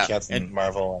 that's right, Yeah, Captain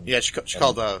Marvel. And, yeah, she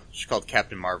called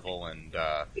Captain Marvel and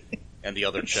the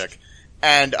other chick,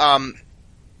 and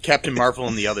Captain Marvel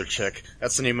and the other chick.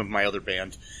 That's the name of my other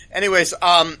band. Anyways,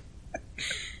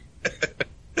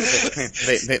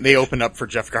 they opened up for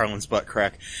Jeff Garland's butt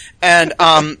crack, and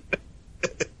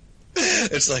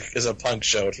it's a punk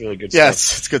show. It's really good. Yeah,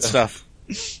 stuff. it's good stuff.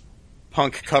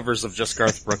 Punk covers of just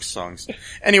Garth Brooks songs.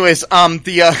 Anyways,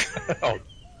 the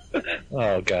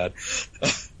oh god.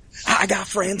 I got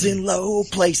friends in low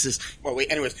places. Well,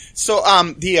 wait. Anyways, so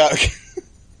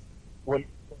when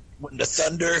the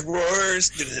thunder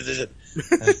roars.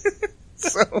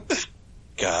 So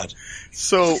God.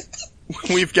 So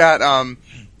we've got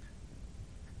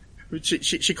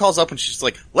she calls up and she's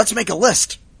like, "Let's make a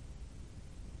list."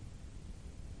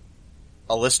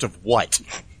 A list of what?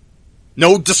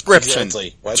 No description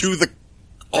to the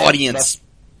audience.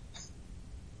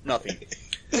 Nothing.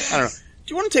 I don't know.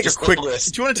 Do you want to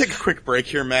take a quick break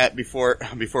here, Matt, before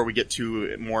we get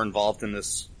too more involved in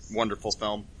this wonderful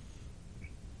film?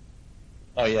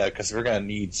 Oh yeah, because we're gonna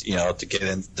need to get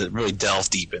in to really delve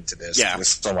deep into this. Yeah, there's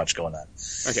so much going on.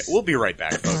 Okay, we'll be right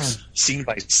back, folks. Scene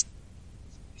by.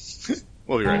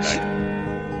 We'll be right back.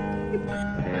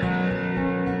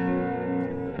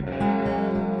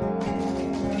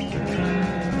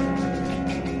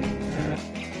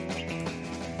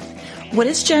 What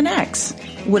is Gen X?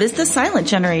 What is the silent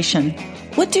generation?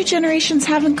 What do generations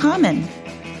have in common?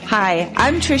 Hi,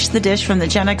 I'm Trish the Dish from the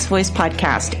Gen X Voice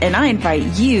podcast, and I invite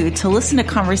you to listen to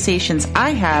conversations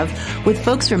I have with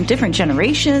folks from different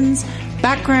generations,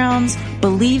 backgrounds,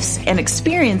 beliefs, and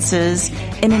experiences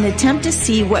in an attempt to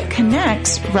see what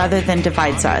connects rather than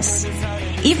divides us.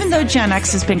 Even though Gen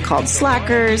X has been called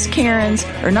slackers, Karens,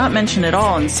 or not mentioned at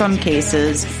all in some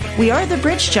cases, we are the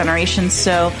bridge generation,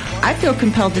 so I feel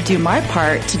compelled to do my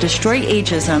part to destroy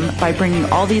ageism by bringing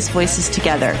all these voices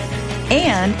together.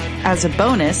 And, as a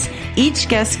bonus, each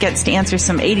guest gets to answer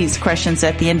some 80s questions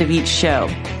at the end of each show.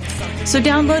 So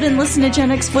download and listen to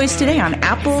Gen X Voice today on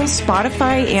Apple,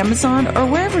 Spotify, Amazon, or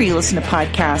wherever you listen to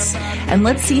podcasts, and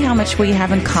let's see how much we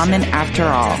have in common after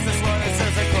all.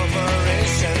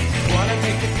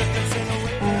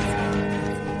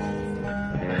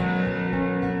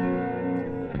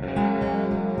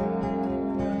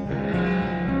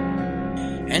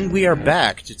 And we are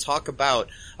back to talk about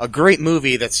a great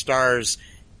movie that stars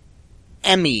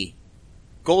Emmy,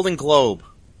 Golden Globe,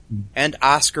 and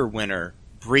Oscar winner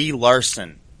Brie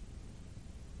Larson.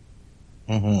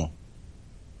 Mm-hmm.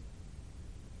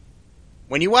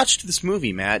 When you watched this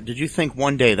movie, Matt, did you think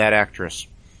one day that actress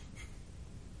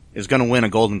is going to win a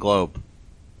Golden Globe,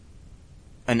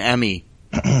 an Emmy,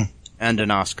 and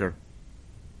an Oscar?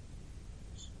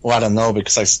 Well, I don't know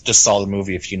because I just saw the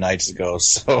movie a few nights ago.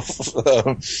 So,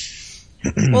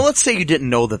 well, let's say you didn't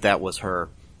know that was her.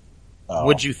 Oh.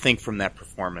 What'd you think from that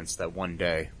performance that one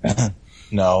day?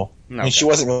 No. Okay. I mean, she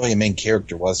wasn't really a main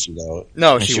character, was she, though?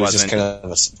 No, I mean, she was wasn't. just kind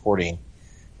of a supporting.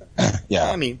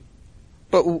 Yeah. I mean,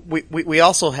 but we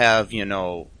also have,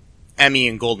 Emmy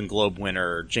and Golden Globe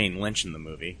winner Jane Lynch in the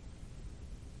movie.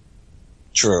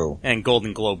 True. And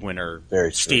Golden Globe winner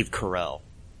Very Steve Carell.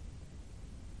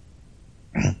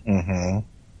 Mm-hmm.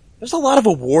 There's a lot of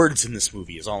awards in this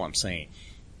movie, is all I'm saying.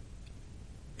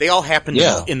 They all happened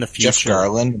in the future. Jeff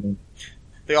Garland.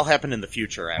 They all happened in the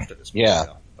future after this movie. Yeah.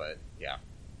 Though, but, yeah.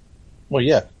 Well,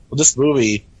 yeah. Well, this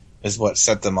movie is what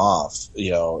set them off.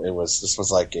 This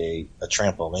was like a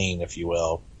trampoline, if you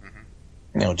will.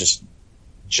 Mm-hmm. Just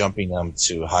jumping them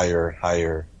to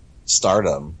higher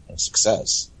stardom and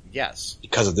success. Yes.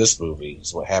 Because of this movie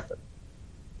is what happened.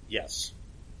 Yes.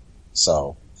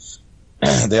 So,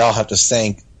 they all have to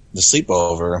thank the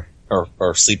Sleepover, or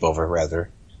Sleepover rather,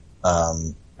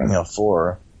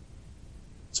 for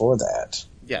that.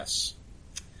 Yes.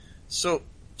 So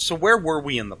where were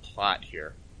we in the plot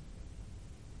here?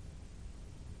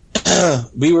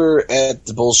 We were at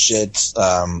the bullshit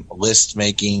list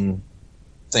making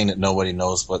thing that nobody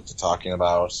knows what they're talking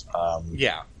about.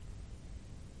 Yeah.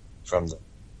 From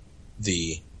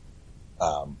the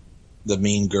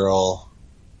mean girl,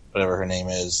 whatever her name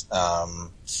is,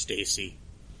 Stacy.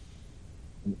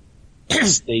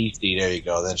 Stacy, there you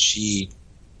go. Then she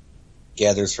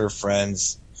gathers her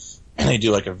friends, and they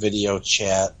do like a video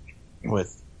chat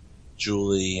with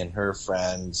Julie and her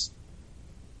friends.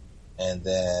 And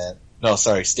then,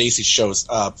 Stacy shows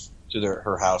up to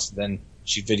her house, and then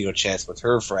she video chats with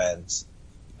her friends,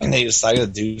 and they decided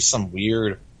to do some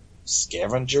weird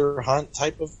scavenger hunt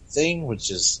type of thing, which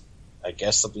is, I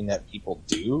guess, something that people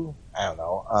do. I don't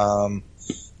know.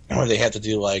 Where they have to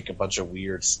do like a bunch of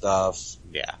weird stuff.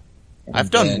 Yeah.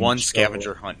 I've done one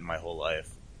scavenger hunt in my whole life.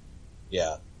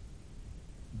 Yeah.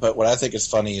 But what I think is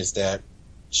funny is that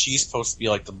she's supposed to be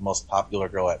like the most popular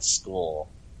girl at school,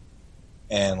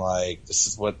 and like this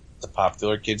is what the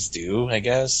popular kids do, I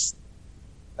guess.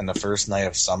 And the first night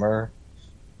of summer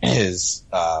is,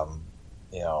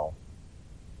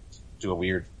 do a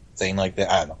weird thing like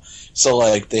that. I don't know. So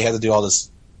like they had to do all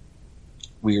this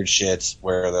weird shit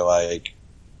where they're like,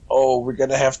 "Oh, we're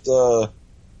gonna have to,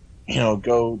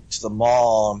 go to the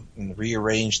mall and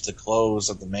rearrange the clothes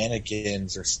of the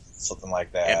mannequins or something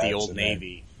like that." At the Old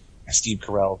Navy. Steve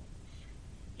Carell.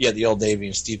 Yeah, the Old Navy,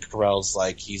 and Steve Carell's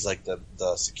like, he's like the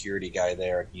security guy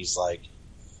there, and he's like,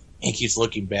 he keeps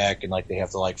looking back, and like they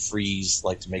have to like freeze,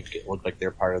 like to make it look like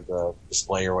they're part of the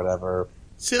display or whatever.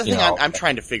 See, the thing I'm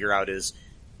trying to figure out is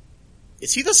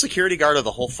he the security guard of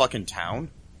the whole fucking town?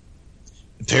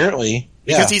 Apparently,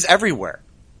 because he's everywhere.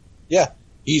 Yeah,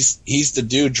 he's the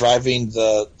dude driving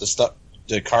the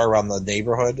car around the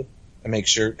neighborhood to make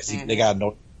sure, because they got a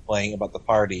note playing about the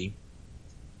party,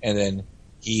 and then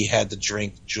he had to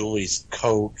drink Julie's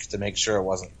Coke to make sure it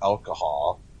wasn't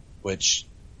alcohol. Which,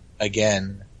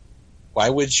 again, why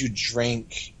would you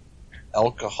drink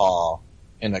alcohol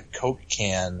in a Coke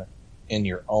can in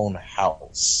your own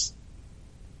house?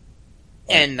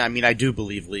 And, I mean, I do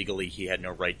believe legally he had no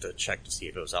right to check to see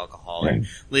if it was alcohol. And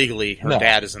legally, her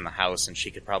dad is in the house, and she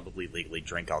could probably legally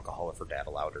drink alcohol if her dad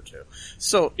allowed her to.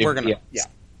 So, we're going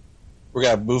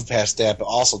to move past that, but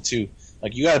also, too,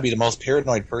 like, you gotta be the most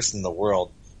paranoid person in the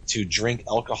world to drink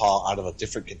alcohol out of a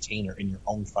different container in your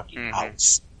own fucking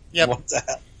house. Yep. What the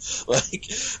hell?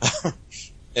 Like,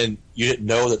 and you didn't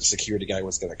know that the security guy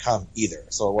was gonna come either,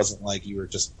 so it wasn't like you were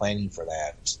just planning for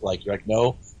that. Like, you're like,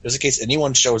 no, just in case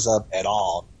anyone shows up at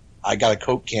all, I got a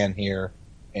Coke can here,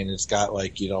 and it's got,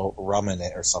 like, rum in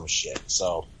it or some shit,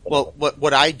 so. Well,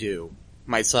 what I do,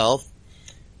 myself,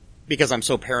 because I'm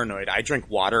so paranoid, I drink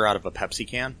water out of a Pepsi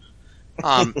can.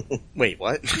 Wait,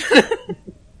 what?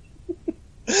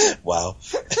 Wow.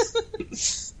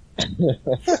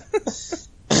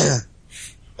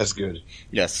 That's good.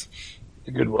 Yes.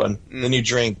 A good one. Then you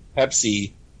drink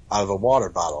Pepsi out of a water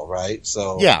bottle, right?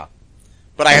 So yeah.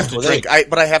 But I have to drink I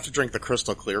have to drink the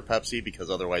crystal clear Pepsi because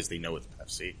otherwise they know it's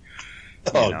Pepsi.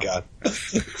 Oh god.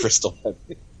 Crystal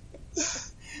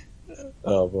Pepsi.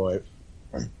 Oh boy.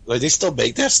 Like, they still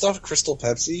make that stuff, Crystal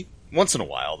Pepsi? Once in a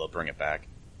while they'll bring it back.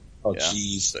 Oh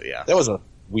jeez. So, yeah. That was a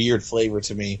weird flavor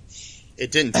to me.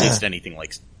 It didn't taste anything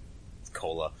like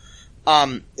cola.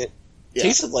 It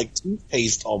tasted like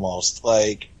toothpaste almost,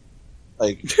 like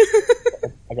like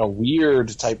a weird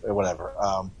type of whatever.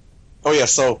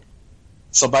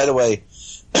 So by the way,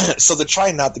 so they're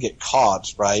trying not to get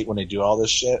caught, right, when they do all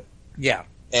this shit. Yeah.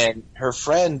 And her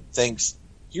friend thinks,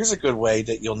 here's a good way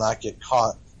that you'll not get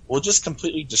caught. We'll just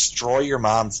completely destroy your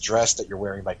mom's dress that you're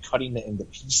wearing by cutting it into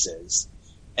pieces.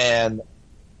 And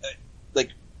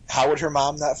like, how would her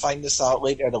mom not find this out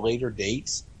at a later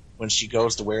date when she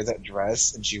goes to wear that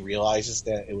dress and she realizes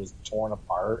that it was torn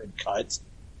apart and cut?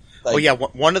 Like, well, yeah.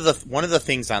 One of the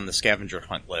things on the scavenger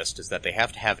hunt list is that they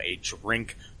have to have a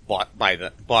drink bought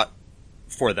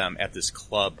for them at this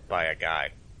club by a guy.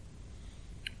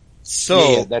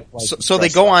 So so they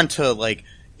go on to like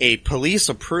a police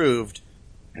approved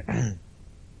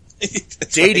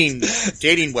dating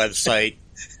website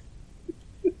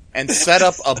and set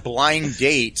up a blind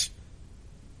date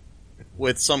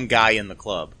with some guy in the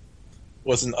club.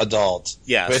 Was an adult.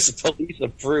 Yes. But it's a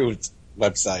police-approved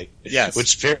website. Yes.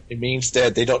 Which apparently means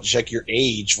that they don't check your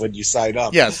age when you sign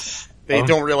up. Yes. They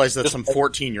don't realize that some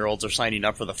 14-year-olds are signing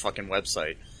up for the fucking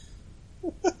website.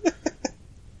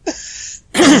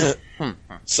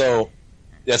 So,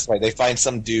 that's right. They find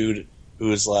some dude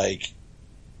who's like,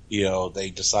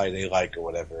 they decide they like or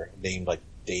whatever, named like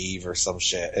Dave or some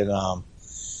shit. And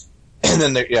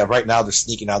then right now they're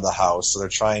sneaking out of the house, so they're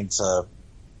trying to,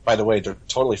 by the way, they're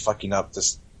totally fucking up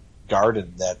this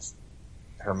garden that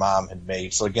her mom had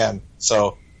made. So again,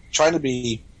 trying to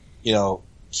be,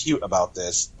 cute about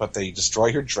this, but they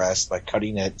destroy her dress by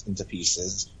cutting it into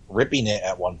pieces, ripping it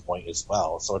at one point as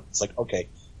well. So it's like, okay,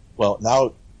 well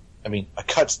now, I mean, a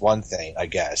cut's one thing, I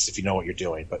guess, if you know what you're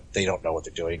doing, but they don't know what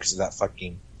they're doing because they're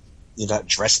not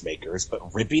dressmakers,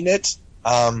 but ripping it,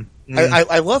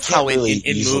 I love how really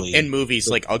in movies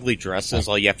like Ugly Dresses,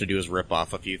 all you have to do is rip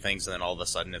off a few things, and then all of a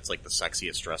sudden it's like the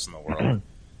sexiest dress in the world.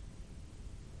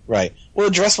 Right. Well,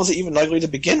 the dress wasn't even ugly to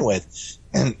begin with,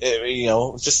 and it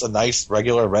was just a nice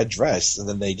regular red dress, and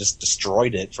then they just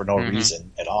destroyed it for no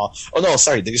reason at all. Oh no,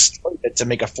 sorry, they destroyed it to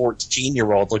make a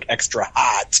 14-year-old look extra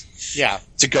hot. Yeah.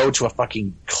 To go to a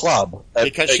fucking club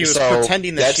because she was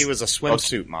pretending that she was a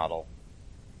swimsuit model.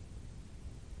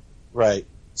 Right.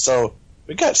 So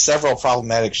we got several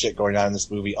problematic shit going on in this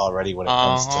movie already when it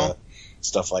comes to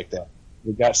stuff like that.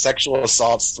 We got sexual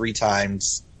assaults 3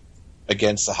 times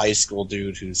against a high school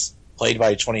dude who's played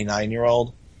by a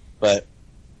 29-year-old, but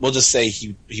we'll just say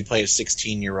he played a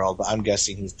 16-year-old, but I'm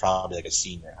guessing he was probably like a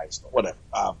senior in high school, whatever.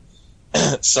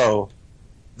 So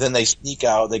then they sneak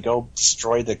out, they go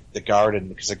destroy the garden,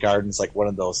 because the garden's like one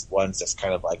of those ones that's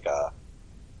kind of like a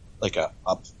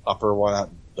upper one. I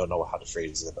don't know how to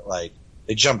phrase it, but like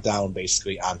they jump down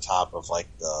basically on top of like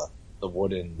the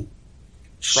wooden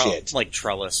shit, like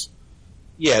trellis.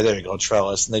 Yeah, there you go,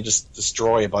 trellis, and they just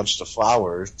destroy a bunch of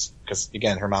flowers because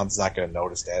again, her mom's not going to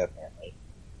notice that apparently.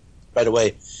 By the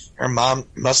way, her mom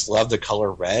must love the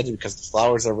color red because the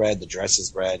flowers are red, the dress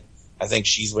is red. I think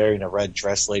she's wearing a red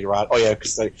dress later on. Oh yeah,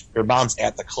 because her mom's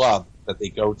at the club that they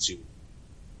go to.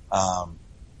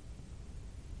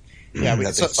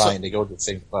 They find. They go to the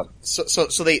same club.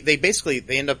 So they basically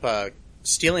end up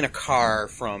stealing a car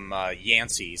from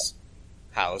Yancey's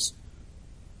house,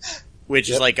 which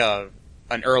is like an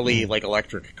early like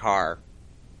electric car.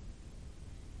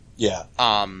 Yeah.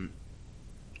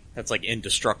 That's like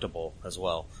indestructible as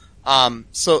well.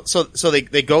 So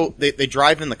they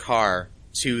drive in the car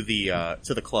to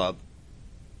the club.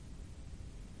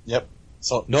 Yep.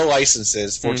 So no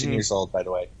licenses, 14 years old, by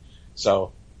the way.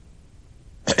 So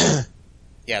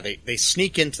yeah, they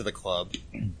sneak into the club.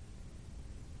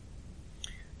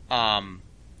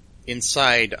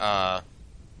 Inside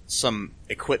some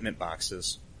equipment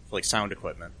boxes, like sound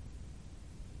equipment.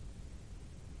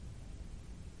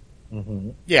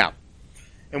 Mm-hmm. Yeah.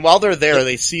 And while they're there,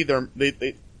 they see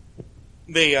they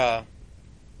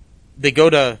go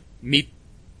to meet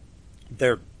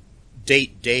their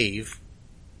date Dave,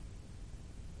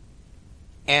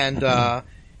 and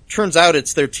turns out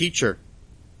it's their teacher.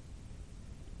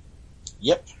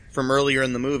 Yep. From earlier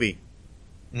in the movie.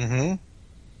 Mm-hmm.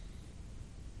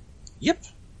 Yep.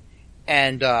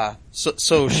 And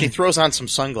so she throws on some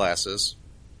sunglasses.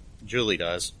 Julie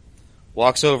does.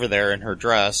 Walks over there in her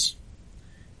dress.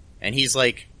 And he's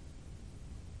like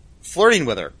flirting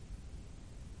with her.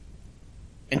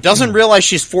 And doesn't realize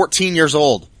she's 14 years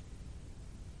old.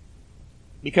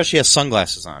 Because she has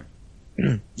sunglasses on.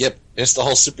 Yep. It's the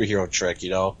whole superhero trick, you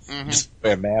know? Mm-hmm. You just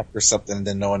wear a mask or something and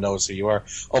then no one knows who you are.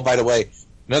 Oh, by the way,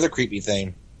 another creepy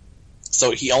thing. So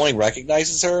he only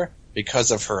recognizes her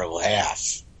because of her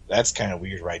laugh. That's kind of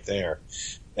weird right there.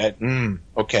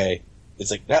 Okay.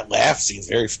 It's like, that laugh seems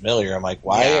very familiar. I'm like,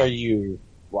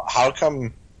 how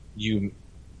come you,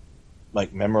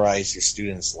 like, memorize your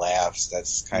students' laughs?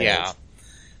 That's kind of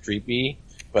creepy.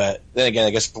 But then again,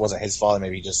 I guess it wasn't his fault.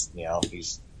 Maybe just,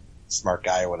 he's a smart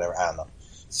guy or whatever. I don't know.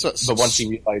 But once he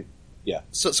realized,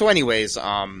 So anyways,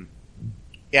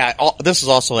 this is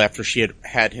also after she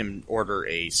had him order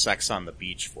a sex on the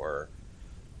beach for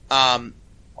her.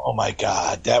 Oh my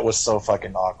god, that was so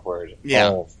fucking awkward. Yeah.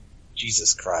 Oh,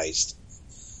 Jesus Christ.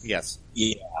 Yes.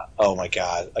 Yeah. Oh my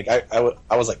god. Like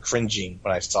I was like cringing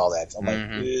when I saw that. I'm like,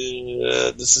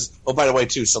 this is. Oh, by the way,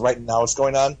 too. So right now, what's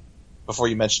going on? Before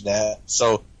you mentioned that,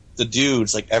 so the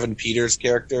dude's like Evan Peters'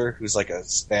 character, who's like a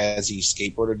spazzy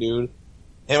skateboarder dude.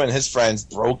 Him and his friends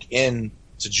broke in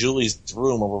to Julie's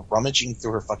room and were rummaging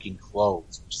through her fucking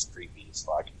clothes, which is creepy as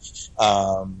fuck.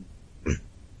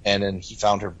 And then he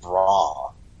found her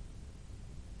bra,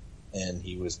 and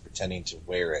he was pretending to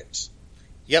wear it.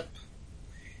 Yep.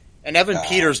 And Evan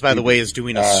Peters, by the way, is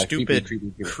doing a stupid,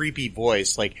 creepy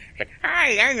voice, like,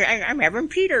 "Hi, I'm Evan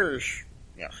Peters."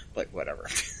 Yeah, like whatever.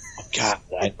 Oh God,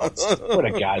 what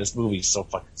a guy! This movie is so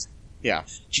fucking. Yeah.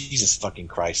 Jesus fucking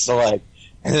Christ! So like,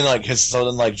 and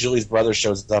then Julie's brother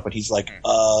shows up, and he's like,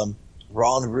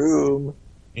 "Wrong room." And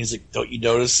he's like, "Don't you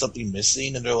notice something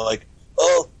missing?" And they're like,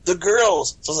 "Oh, the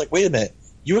girls." So I was like, "Wait a minute!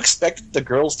 You expected the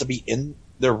girls to be in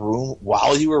their room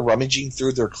while you were rummaging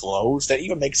through their clothes? That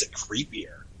even makes it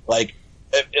creepier." Like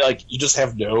you just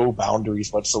have no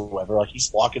boundaries whatsoever. Like,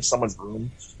 he's walking someone's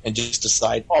room and just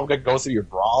decide, "Oh, I'm gonna go through your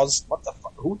bras." What the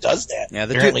fuck? Who does that? Yeah,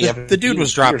 the dude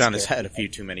was dropped on his head a few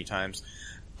too many times.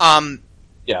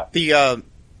 Yeah.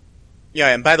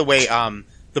 And by the way,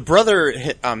 the brother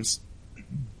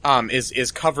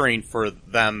is covering for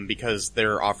them because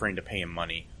they're offering to pay him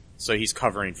money. So he's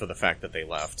covering for the fact that they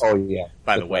left. Oh yeah.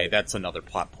 By the way, that's another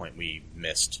plot point we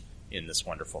missed in this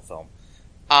wonderful film.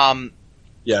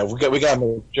 Yeah, we got to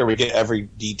make sure we get every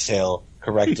detail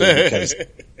corrected because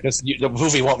the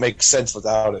movie won't make sense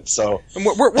without it. So and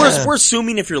we're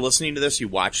assuming if you're listening to this, you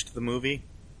watched the movie.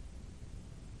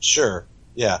 Sure.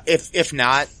 Yeah. If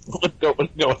not, let's go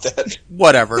with that.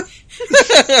 Whatever.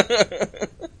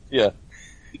 Yeah.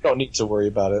 You don't need to worry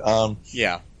about it.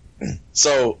 Yeah.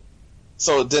 So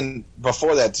then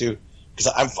before that too,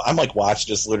 because I'm like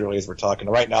watching this literally as we're talking.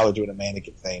 Right now they're doing a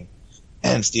mannequin thing.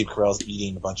 and Steve Carell's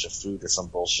eating a bunch of food or some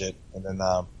bullshit, and then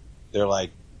they're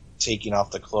like taking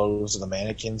off the clothes of the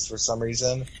mannequins for some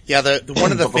reason. Yeah, the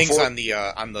one of the things on the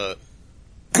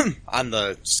on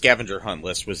the scavenger hunt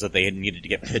list was that they had needed to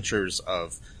get pictures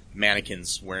of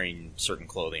mannequins wearing certain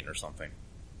clothing or something.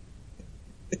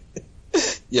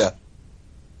 Yeah,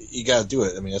 you got to do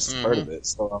it. I mean, that's part of it.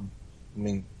 So, I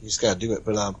mean, you just got to do it.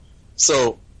 But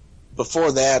so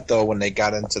before that, though, when they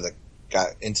got into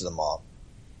the mall,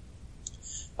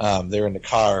 they were in the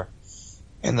car,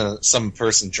 and then some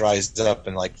person drives up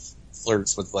and like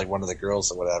flirts with like one of the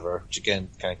girls or whatever, which again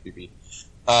kind of creepy,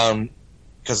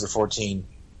 because they're 14.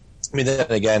 I mean,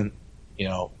 then again, you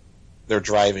know, they're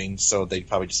driving, so they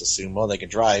probably just assume, well, they can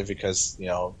drive because, you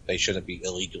know, they shouldn't be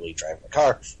illegally driving a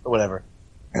car or whatever.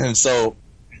 And so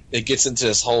it gets into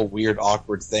this whole weird,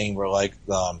 awkward thing where, like,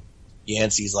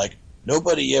 Yancey's like,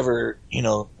 nobody ever, you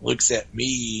know, looks at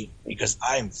me because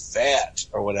I'm fat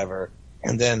or whatever.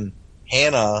 And then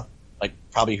Hannah, like,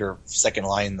 probably her second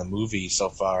line in the movie so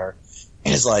far,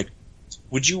 is like,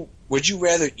 would you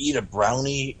rather eat a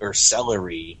brownie or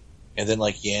celery? And then,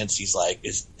 like, Yancey's like,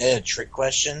 is that a trick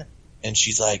question? And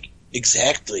she's like,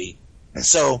 exactly. And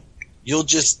so you'll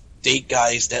just date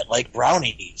guys that like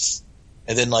brownies.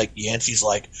 And then, like, Yancey's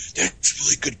like, that's a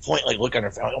really good point. Like, look on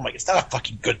her face. Oh my, it's not a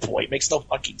fucking good point. It makes no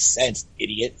fucking sense,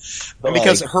 idiot. But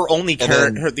because like, her only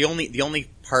character, the only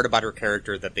part about her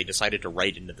character that they decided to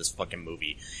write into this fucking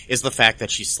movie is the fact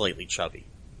that she's slightly chubby.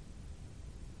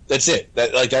 That's it.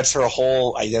 That's her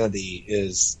whole identity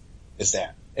is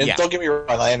that. And don't get me wrong,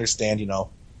 I understand, you know,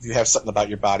 if you have something about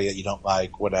your body that you don't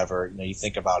like, whatever, you know, you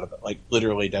think about it, but like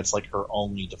literally that's like her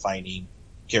only defining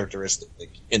characteristic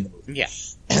in the movie. Yeah.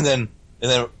 And then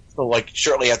so like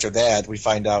shortly after that, we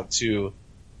find out too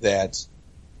that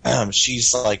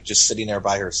she's like just sitting there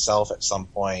by herself at some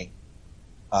point.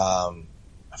 I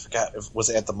forgot if was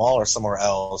it at the mall or somewhere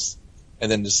else.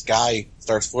 And then this guy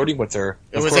starts flirting with her.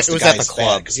 It was at the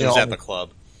club. It was at the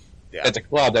club. Yeah. At the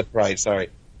club, that's right. Sorry.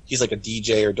 He's like a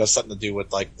DJ or does something to do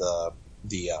with like the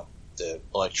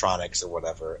electronics or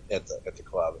whatever at the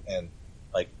club, and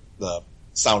like the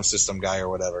sound system guy or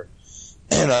whatever.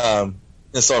 And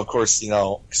so of course, you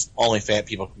know, only fat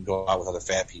people can go out with other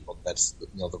fat people. That's,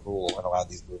 you know, the rule in a lot of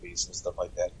these movies and stuff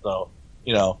like that. So,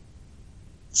 you know,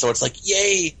 so it's like,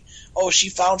 yay! Oh, she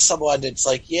found someone. It's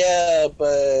like, yeah,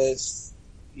 but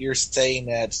you're saying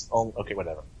that. Oh, okay,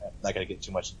 whatever. I'm not gonna get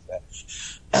too much into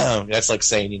that. That's like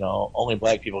saying, you know, only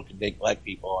black people can date black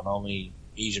people, and only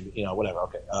Asian, you know, whatever.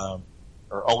 Okay,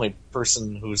 or only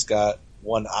person who's got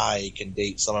one eye can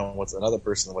date someone with another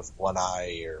person with one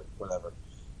eye, or whatever.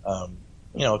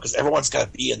 You know, because everyone's got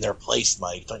to be in their place,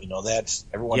 Mike. Don't you know that?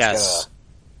 Everyone's got to,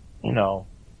 you know,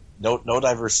 no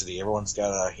diversity. Everyone's got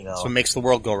to, you know. So it makes the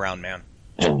world go around, man.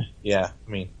 Yeah, I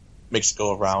mean, makes it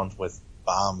go around with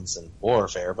bombs and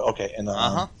warfare. But okay, and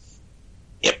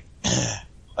yep.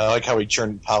 I like how we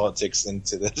turned politics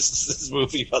into this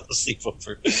movie about the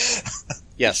Sleepover.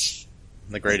 Yes,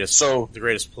 the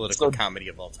greatest political comedy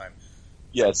of all time.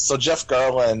 Yeah, so Jeff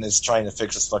Garland is trying to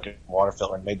fix his fucking water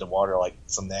filter and made the water like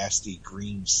some nasty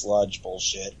green sludge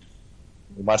bullshit.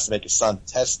 He wants to make his son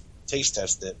taste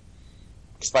test it.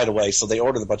 Because, by the way, so they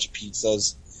ordered a bunch of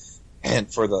pizzas and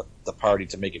for the party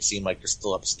to make it seem like they're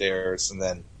still upstairs, and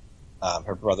then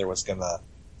her brother was gonna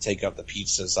take up the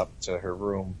pizzas up to her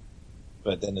room,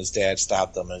 but then his dad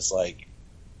stopped them and is like,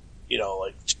 you know,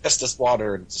 like, test this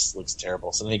water, and it just looks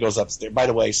terrible. So then he goes upstairs. By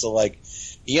the way, so like,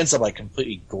 he ends up like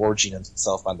completely gorging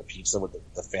himself on the pizza with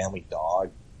the family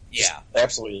dog. Yeah. Just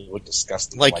absolutely look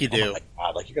disgusting. Like you do. Oh my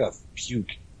God, like you're gonna puke.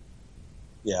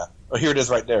 Yeah. Oh, here it is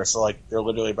right there. So like, they're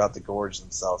literally about to gorge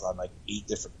themselves on like 8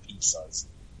 different pizzas.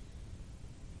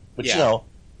 Which, you know,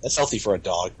 that's healthy for a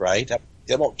dog, right?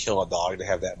 That won't kill a dog to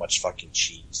have that much fucking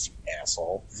cheese, you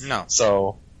asshole. No.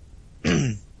 So,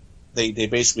 they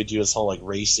basically do this whole like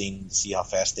racing to see how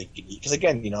fast they can eat. Because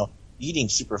again, you know, eating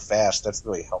super fast, that's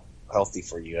really healthy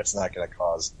for you. It's not going to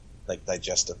cause like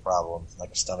digestive problems,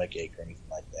 like a stomach ache or anything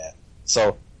like that.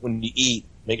 So when you eat,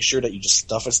 make sure that you just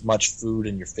stuff as much food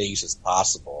in your face as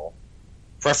possible.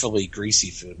 Preferably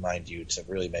greasy food, mind you, to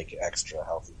really make it extra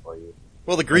healthy for you.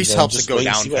 Well, the grease helps it go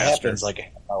down faster. Happens, like a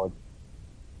half hour.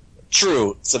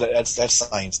 True. So that's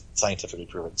scientifically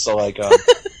proven. So like,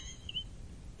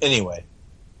 anyway.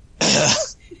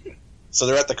 So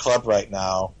they're at the club right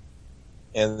now,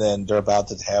 and then they're about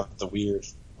to have the weird,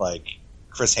 like,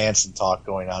 Chris Hansen talk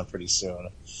going on pretty soon.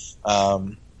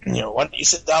 You know, why don't you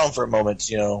sit down for a moment,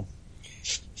 you know?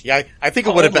 Yeah, I think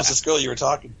it would have been this girl you were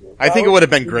talking to. I think it would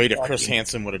have been great if Chris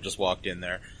Hansen would have just walked in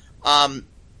there.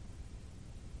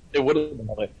 It would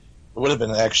have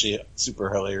been actually super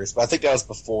hilarious, but I think that was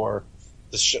before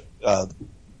the show. To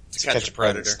Catch a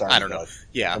Predator. I don't know.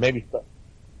 Yeah, or maybe.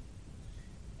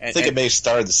 I think it may have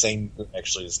started the same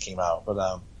actually as came out, but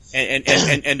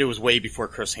and it was way before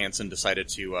Chris Hansen decided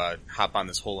to hop on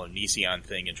this whole Onision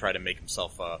thing and try to make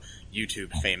himself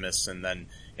YouTube famous, and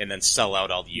then sell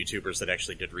out all the YouTubers that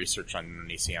actually did research on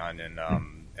Onision,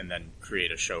 and then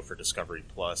create a show for Discovery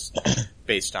Plus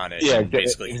based on it. Yeah, and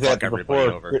basically fuck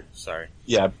everybody over. Sorry.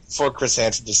 Yeah, before Chris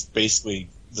Hansen just basically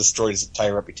destroyed his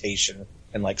entire reputation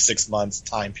in like 6 months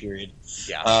time period.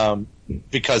 Yeah.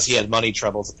 Because he had money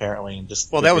troubles apparently, and just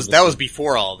that was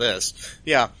before all this.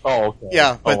 Yeah. Oh, okay.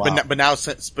 Yeah, but wow. but now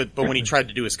but when he tried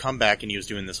to do his comeback and he was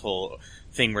doing this whole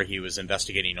thing where he was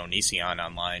investigating Onision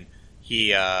online,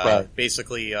 he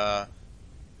basically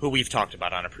who we've talked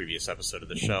about on a previous episode of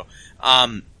the show,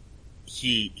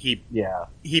 he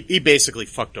basically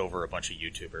fucked over a bunch of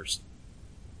YouTubers,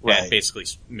 and basically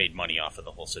made money off of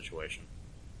the whole situation.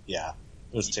 Yeah.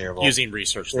 It was terrible. Using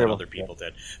research that other people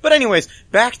did. But anyways,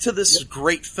 back to this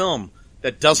great film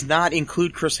that does not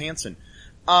include Chris Hansen.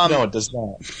 No, it does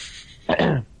not.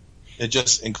 It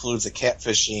just includes a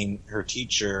catfishing her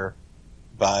teacher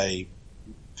by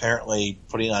apparently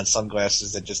putting on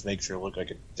sunglasses that just makes her look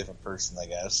like a different person, I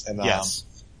guess. And yes.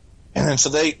 And so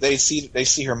they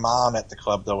see her mom at the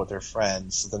club though with their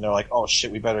friends. So then they're like, "Oh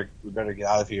shit, we better get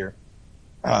out of here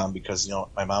because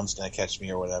my mom's gonna catch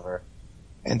me or whatever."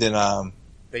 And then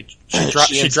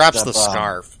she drops the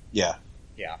scarf. Yeah.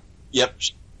 Yeah. Yep.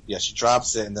 She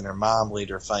drops it, and then her mom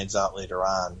later finds out later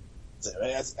on.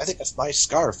 I think that's my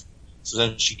scarf. So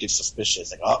then she gets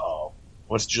suspicious, like, uh-oh,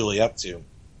 what's Julie up to?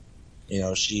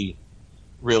 She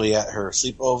really at her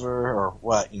sleepover or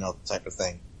what, type of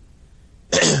thing.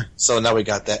 So now we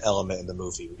got that element in the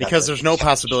movie. Because there's no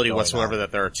possibility whatsoever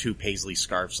that there are two paisley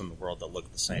scarves in the world that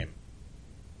look the same.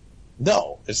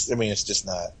 No. It's just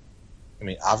not.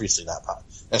 Obviously not.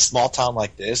 In a small town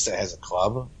like this that has a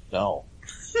club, no.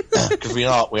 Because we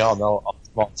all know all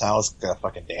small towns got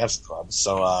fucking dance clubs.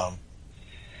 So,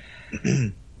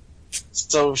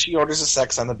 so she orders a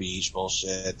sex on the beach.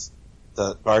 Bullshit.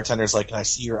 The bartender's like, "Can I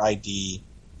see your ID?"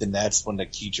 Then that's when the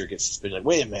teacher gets suspicious. Like,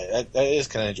 wait a minute, that is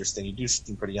kind of interesting. You do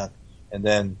seem pretty young. And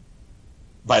then,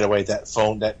 by the way, that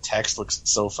text looks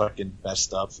so fucking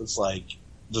messed up. It's like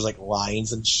there's like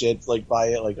lines and shit like by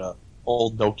it, like a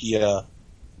old Nokia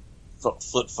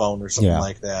flip phone or something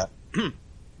like that.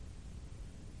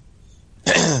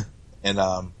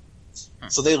 And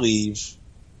so they leave.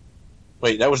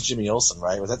 Wait, that was Jimmy Olsen,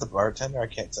 right? Was that the bartender? I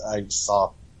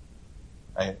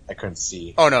couldn't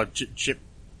see. Oh no,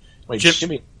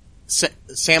 Jimmy.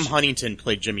 Sam Huntington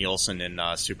played Jimmy Olsen in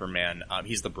Superman.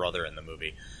 He's the brother in the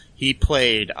movie. He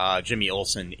played Jimmy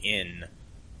Olsen in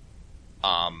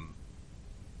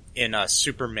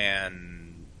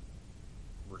Superman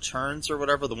Returns or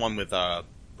whatever, the one with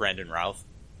Brandon Routh.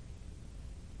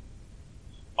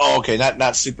 Oh, okay, not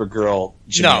Supergirl.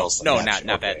 Jimmy Olsen. No,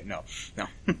 not that. No.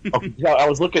 Okay, yeah, I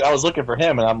was looking for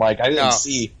him, and I'm like, I didn't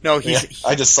see. No,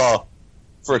 I just saw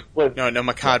for a split. No,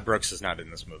 Makad Brooks is not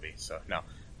in this movie, so no.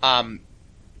 Oh,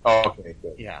 okay,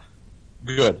 good. Yeah,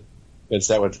 good. Because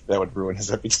that would ruin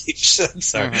his reputation.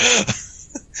 Sorry.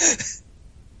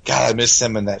 God, I miss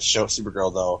him in that show,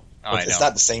 Supergirl. Though it's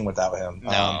not the same without him.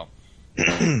 No.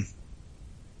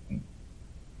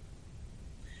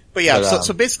 But yeah,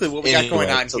 so basically what we got going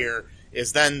on here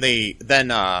is then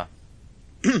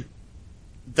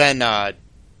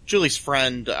Julie's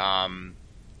friend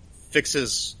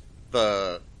fixes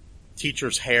the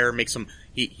teacher's hair, makes him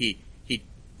he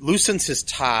loosens his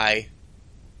tie,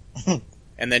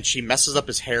 and then she messes up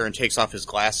his hair and takes off his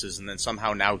glasses, and then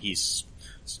somehow now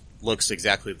looks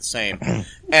exactly the same,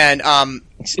 and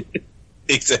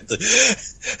exactly.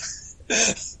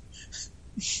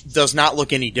 Does not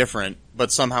look any different,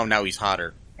 but somehow now he's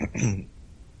hotter. And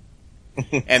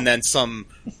then some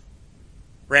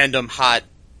random hot,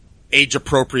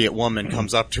 age-appropriate woman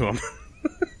comes up to him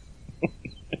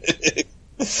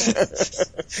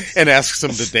and asks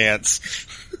him to dance.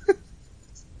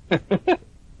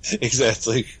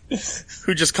 Exactly.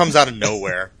 Who just comes out of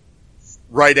nowhere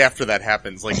right after that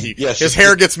happens. Like his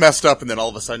hair gets messed up, and then all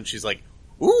of a sudden she's like,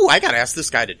 "Ooh, I gotta ask this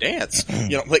guy to dance."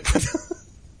 Like.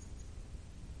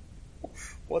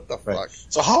 What the fuck? Right.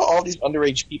 So how are all these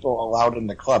underage people allowed in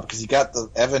the club? Because you got the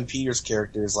Evan Peters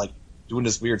characters like doing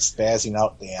this weird spazzing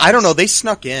out dance. I don't know. They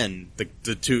snuck in.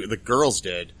 The girls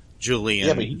did. Julie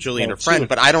and her friend,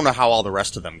 but I don't know how all the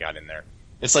rest of them got in there.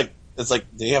 It's like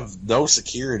they have no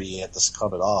security at this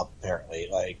club at all. Apparently,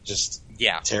 like just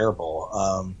terrible.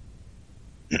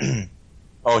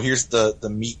 Oh, here's the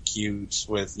meet cute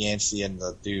with Yancey and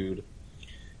the dude.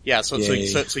 Yeah, so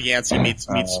Yancey meets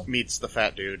the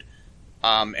fat dude.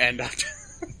 And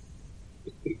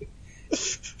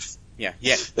Yeah.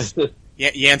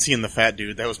 Yancey and the Fat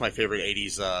Dude. That was my favorite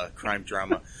 80s crime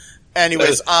drama.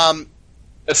 Anyways,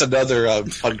 That's another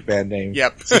punk band name.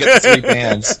 Yep. So you got the 3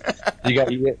 bands. You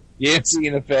got Yancey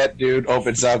and the Fat Dude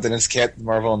opens up, then it's Captain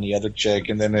Marvel and the other chick,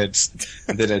 and then it's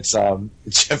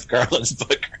Jeff Garland's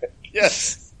book.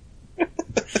 Yes.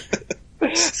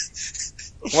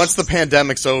 Once the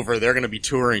pandemic's over, they're going to be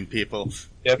touring, people.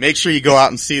 Yep. Make sure you go out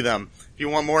and see them. If you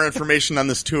want more information on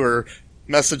this tour,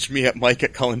 message me at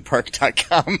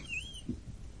mike@cullenpark.com.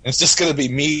 It's just going to be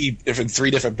me in 3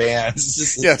 different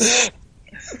bands. Yes.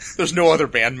 There's no other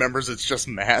band members, it's just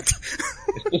Matt.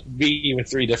 It's just me with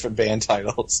 3 different band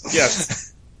titles.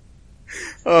 Yes.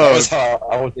 That was how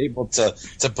I was able to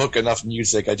book enough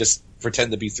music. I just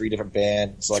pretend to be 3 different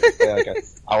bands, so I could play like an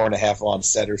hour and a half long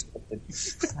set or something.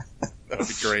 That would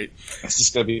be great. It's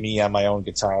just going to be me on my own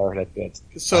guitar. That's it.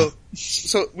 So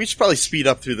we should probably speed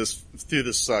up through this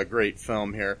great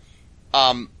film here.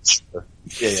 Sure.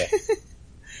 Yeah.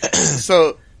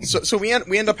 So we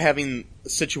end up having a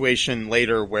situation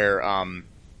later where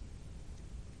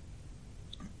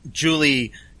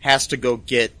Julie has to go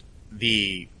get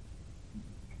the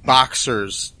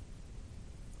boxers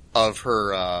of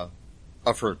her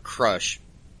crush,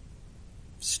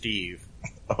 Steve.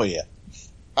 Oh yeah.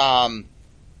 On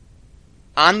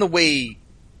the way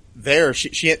there,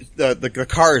 the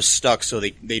car is stuck, so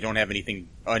they don't have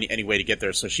any way to get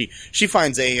there. So she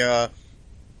finds a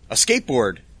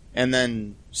skateboard, and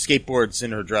then skateboards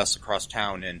in her dress across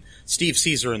town, and Steve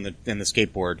sees her on the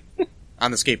skateboard,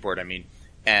 I mean,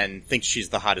 and thinks she's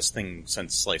the hottest thing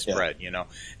since sliced bread, you know,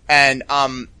 and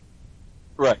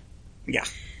right, yeah,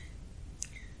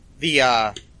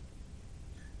 the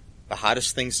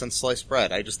hottest thing since sliced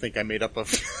bread. I just think I made up a.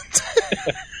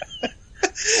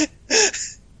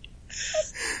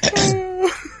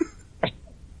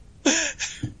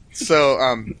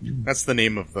 So, that's the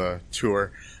name of the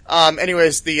tour.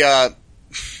 Anyways, the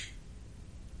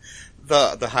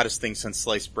hottest thing since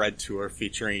sliced bread tour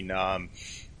featuring,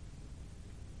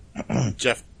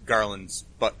 Jeff Garland's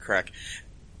butt crack.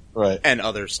 Right. And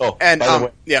others. Oh, and, by the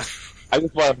way, yeah. I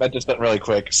just want to mention something really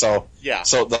quick. So, yeah.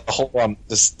 So the whole,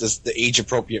 the age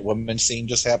appropriate woman scene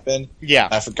just happened. Yeah.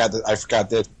 I forgot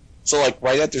that. So, like,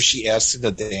 right after she asks him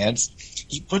to dance,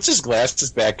 he puts his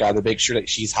glasses back on to make sure that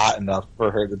she's hot enough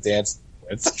for her to dance.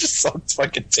 It's just so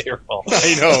fucking terrible.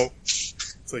 I know.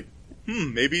 It's like,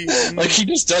 maybe. Like, he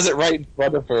just does it right in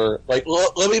front of her. Like,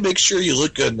 let me make sure you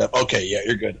look good enough. Okay, yeah,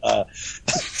 you're good.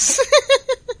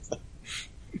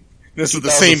 This is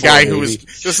the same guy who was.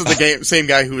 This is the same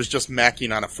guy who was just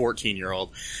macking on a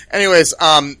 14-year-old. Anyways,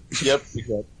 Yep.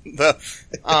 Exactly.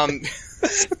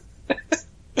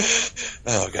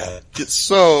 Oh god.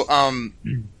 So,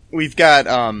 we've got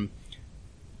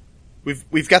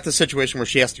we've got the situation where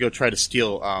she has to go try to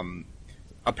steal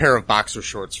a pair of boxer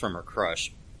shorts from her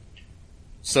crush.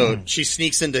 So she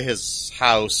sneaks into his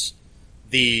house.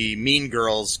 The mean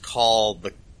girls call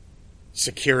the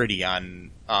security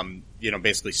on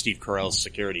basically Steve Carell's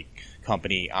security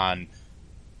company on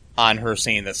her,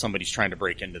 saying that somebody's trying to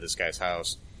break into this guy's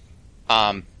house.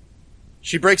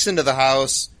 She breaks into the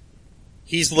house.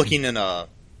 He's looking in a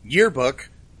yearbook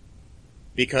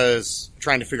because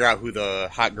trying to figure out who the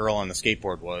hot girl on the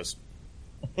skateboard was.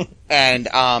 And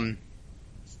that's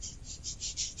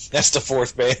the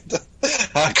 4th band.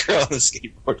 Hot girl on the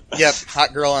skateboard. Yep,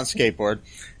 hot girl on skateboard.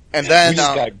 And then we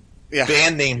just got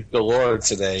band names galore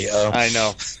today. I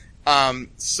know.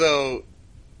 So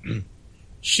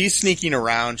she's sneaking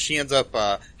around. She ends up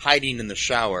hiding in the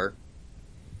shower.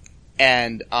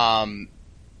 And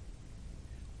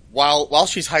while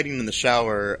she's hiding in the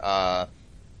shower,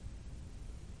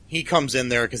 he comes in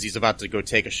there because he's about to go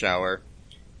take a shower,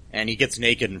 and he gets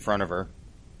naked in front of her.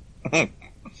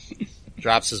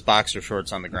 Drops his boxer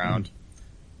shorts on the ground.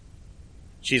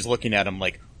 She's looking at him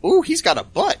like, "Ooh, he's got a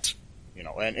butt." You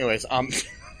know. Anyways,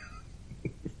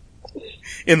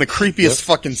 in the creepiest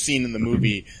fucking scene in the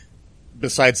movie,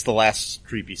 besides the last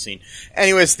creepy scene.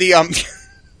 Anyways, the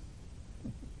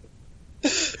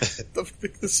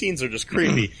scenes are just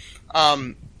creepy.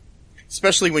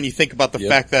 Especially when you think about the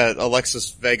fact that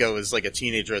Alexis Vega was like a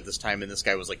teenager at this time and this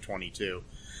guy was like 22.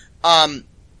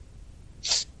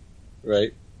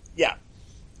 Right. Yeah.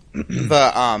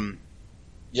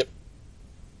 Yep.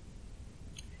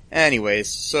 Anyways,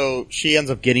 so she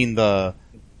ends up getting the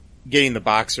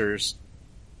boxers.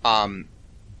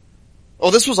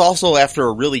 This was also after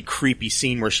a really creepy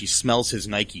scene where she smells his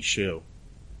Nike shoe.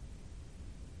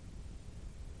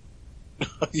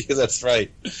 Yeah, that's right.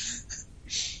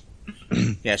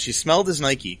 Yeah, she smelled his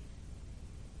Nike.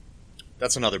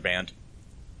 That's another band.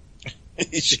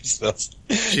 She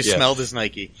smelled his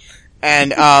Nike.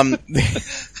 And,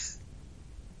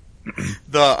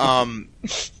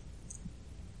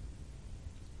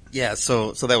 yeah,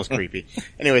 so that was creepy.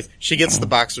 Anyways, she gets the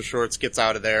boxer shorts, gets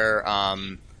out of there.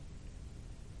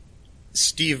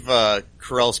 Steve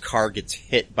Carell's car gets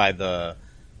hit by the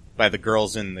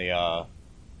girls in the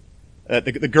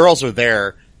girls are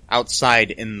there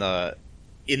outside in the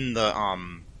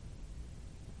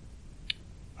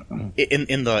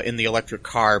electric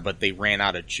car, but they ran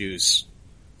out of juice,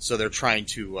 so they're trying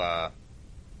to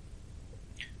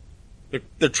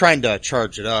they're trying to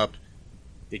charge it up.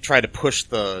 They try to push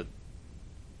the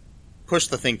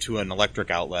thing to an electric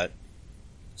outlet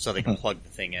so they can plug the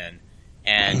thing in,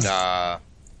 and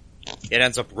it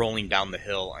ends up rolling down the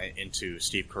hill into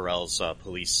Steve Carell's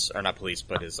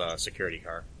his security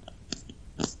car.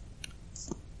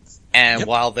 And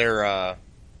while they're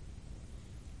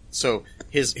so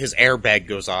his airbag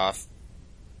goes off.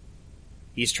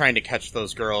 He's trying to catch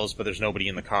those girls, but there's nobody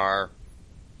in the car.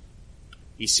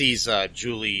 He sees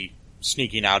Julie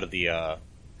sneaking out of the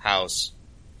house.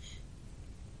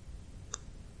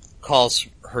 Calls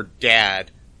her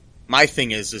dad. My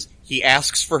thing is he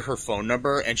asks for her phone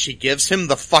number, and she gives him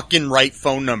the fucking right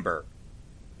phone number.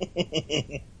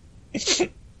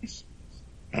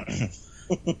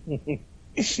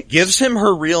 Gives him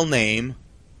her real name.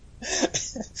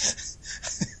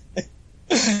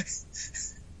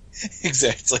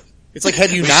 Exactly. It's like,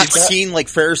 have you not seen like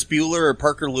Ferris Bueller or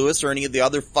Parker Lewis or any of the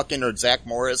other fucking, or Zach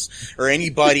Morris or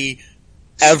anybody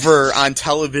ever on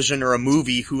television or a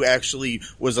movie who actually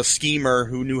was a schemer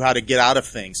who knew how to get out of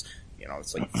things? You know,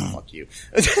 it's like, fuck you.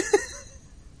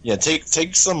 Yeah,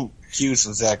 take some cues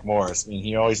from Zach Morris. I mean,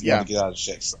 he always knew how to get out of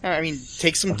shit. So. I mean,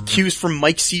 take some cues from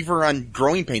Mike Seaver on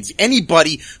Growing Pains.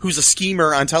 Anybody who's a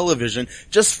schemer on television,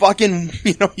 just fucking,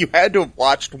 you had to have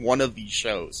watched one of these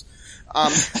shows. I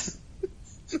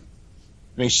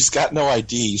mean, she's got no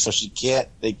ID, so he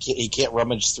can't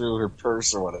rummage through her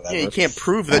purse or whatever. Yeah, he can't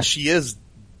prove that she is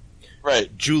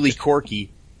right. Julie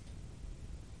Corky,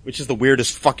 which is the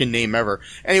weirdest fucking name ever.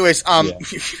 Anyways,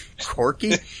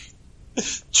 Corky?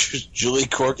 Julie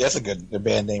Corky, that's a good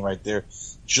band name right there.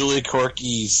 Julie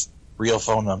Corky's real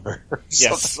phone number.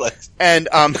 Yes. And,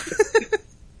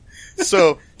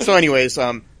 so anyways,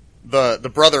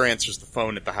 the brother answers the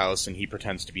phone at the house and he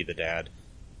pretends to be the dad.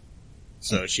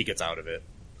 So she gets out of it.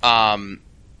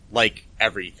 Like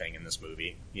everything in this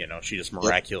movie, she just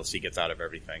miraculously gets out of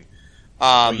everything.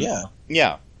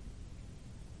 Yeah.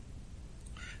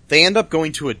 They end up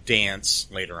going to a dance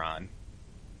later on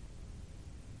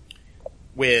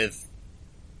with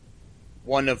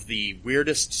one of the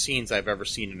weirdest scenes I've ever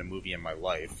seen in a movie in my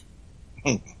life.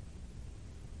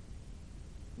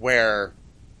 Where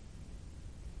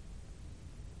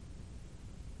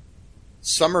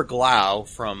Summer Glau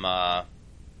from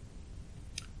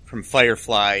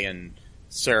Firefly and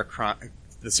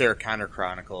the Sarah Connor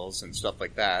Chronicles and stuff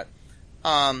like that,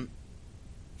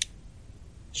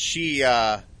 she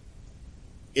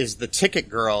is the ticket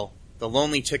girl, the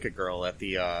lonely ticket girl at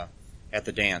the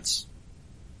dance.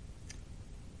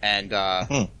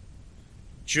 And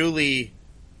Julie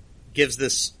gives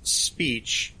this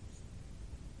speech.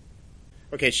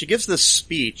 Okay, she gives this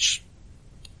speech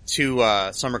to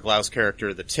Summer Glau's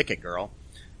character, the ticket girl.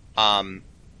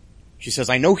 She says,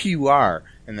 "I know who you are."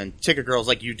 And then ticket girl's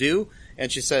like, "You do?"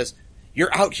 And she says,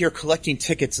 "You're out here collecting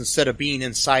tickets instead of being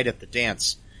inside at the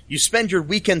dance. You spend your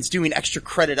weekends doing extra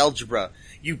credit algebra.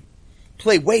 You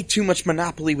play way too much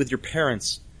Monopoly with your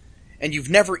parents. And you've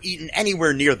never eaten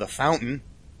anywhere near the fountain.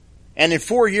 And in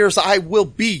 4 years I will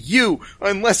be you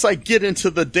unless I get into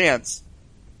the dance."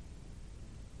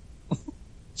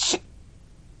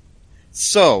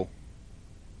 So,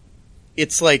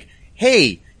 it's like,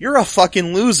 hey, you're a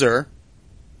fucking loser.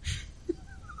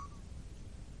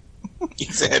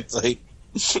 Exactly.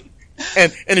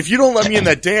 And if you don't let me in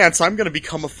that dance, I'm gonna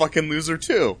become a fucking loser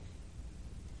too.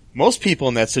 Most people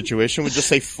in that situation would just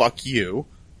say, fuck you.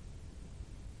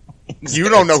 Exactly. You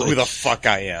don't know who the fuck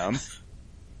I am.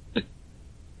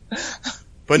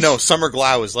 But no, Summer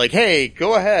Glau is like, hey,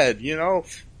 go ahead,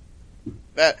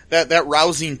 That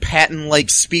rousing Patton-like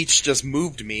speech just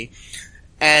moved me.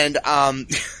 And,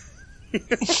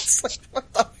 it's like,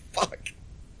 what the fuck?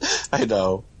 I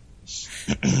know.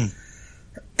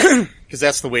 Because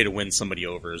that's the way to win somebody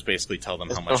over, is basically tell them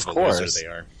how much of a loser they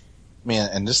are.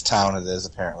 Man, in this town it is,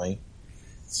 apparently.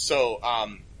 So,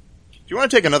 do you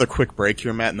want to take another quick break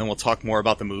here, Matt, and then we'll talk more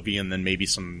about the movie and then maybe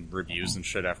some reviews and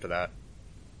shit after that?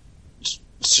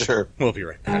 Sure. We'll be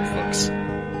right back, folks.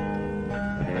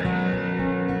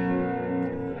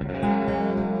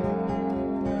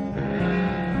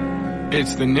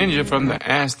 It's the ninja from the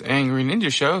Ask the Angry Ninja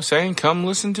Show saying, come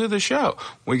listen to the show.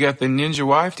 We got the ninja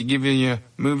wife to give you your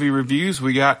movie reviews.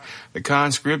 We got the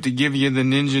conscript to give you the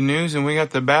ninja news. And we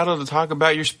got the battle to talk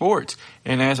about your sports.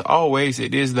 And as always,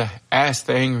 it is the Ask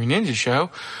the Angry Ninja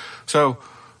Show. So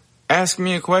ask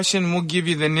me a question and we'll give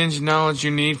you the ninja knowledge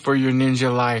you need for your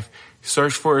ninja life.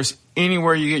 Search for us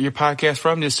anywhere you get your podcast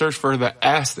from. Just search for the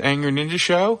Ask the Angry Ninja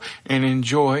Show and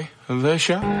enjoy the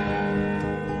show.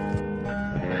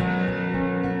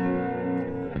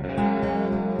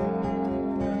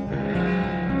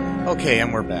 Okay,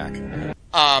 and we're back.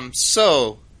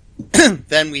 So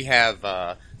then we have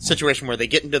a situation where they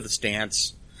get into the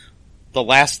stance. The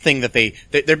last thing that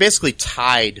they're basically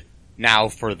tied now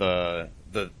for the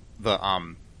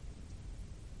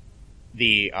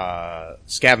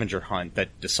scavenger hunt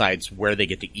that decides where they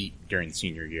get to eat during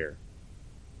senior year.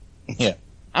 Yeah.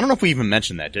 I don't know if we even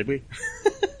mentioned that, did we?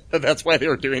 That's why they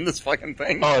were doing this fucking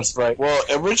thing. Oh, that's right. Well,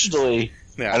 originally,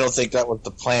 Yeah. I don't think that was the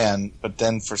plan, but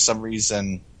then for some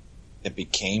reason, it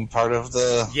became part of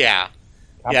the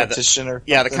competition or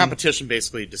something. Yeah, the competition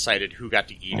basically decided who got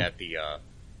to eat at the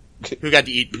who got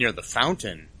to eat near the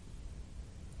fountain,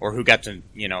 or who got to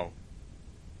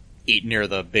eat near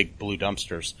the big blue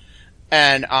dumpsters,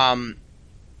 and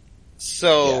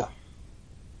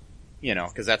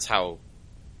because that's how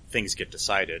things get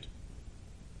decided,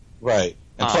 right?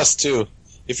 And plus, too,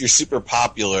 if you're super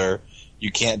popular,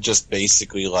 you can't just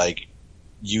basically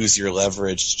use your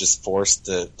leverage to just force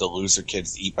the loser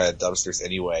kids to eat by the dumpsters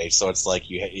anyway. So it's like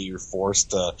you're forced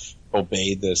to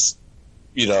obey this,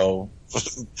 this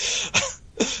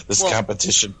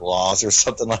competition laws or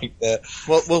something like that.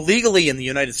 Well, legally in the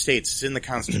United States, it's in the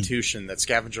Constitution that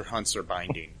scavenger hunts are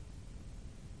binding.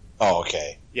 Oh,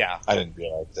 okay. Yeah, I didn't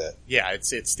realize that. Yeah,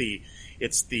 it's the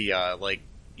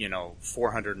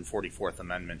 444th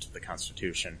Amendment to the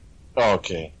Constitution. Oh,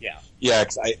 okay. Yeah. Yeah,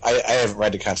 'cause I haven't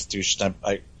read the Constitution.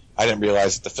 I didn't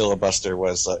realize that the filibuster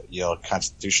was a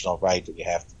constitutional right that you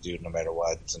have to do no matter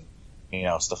what, and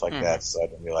stuff like that. So I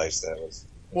didn't realize that was.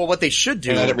 Well, what they should do,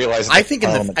 and I didn't realize. I think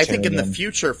in the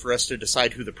future, for us to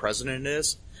decide who the president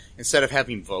is, instead of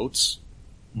having votes,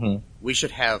 we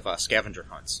should have scavenger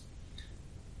hunts.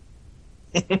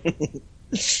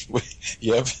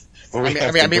 Yep.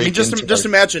 Just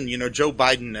imagine, Joe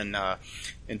Biden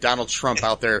and Donald Trump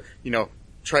out there,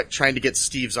 trying to get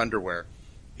Steve's underwear.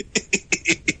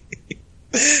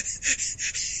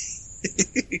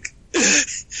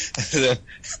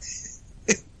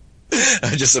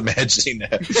 I'm just imagining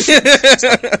that.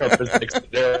 Trump is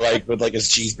there, with his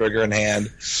cheeseburger in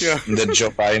hand, and then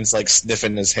Joe Biden's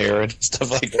sniffing his hair and stuff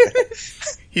like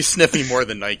that. He's sniffing more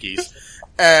than Nikes,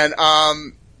 and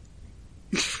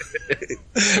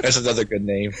that's another good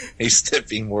name. He's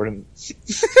sniffing more than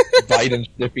Biden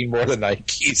sniffing more than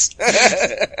Nikes.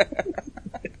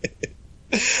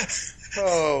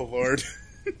 Oh Lord.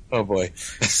 Oh boy.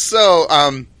 So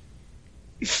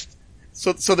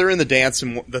they're in the dance,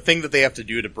 and the thing that they have to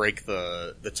do to break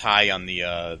the tie on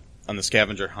the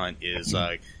scavenger hunt is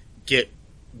get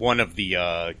one of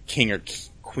the king or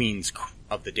queens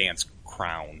of the dance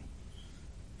crown.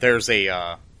 There's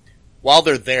while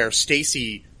they're there,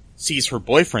 Stacy sees her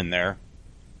boyfriend there,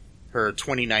 her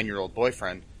 29-year-old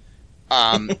boyfriend,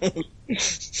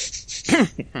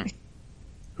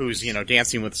 who's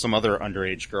dancing with some other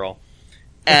underage girl,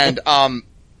 and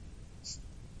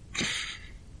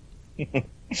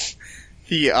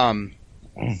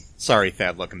sorry,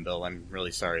 Thad Looking Bill, I'm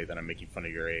really sorry that I'm making fun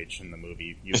of your age in the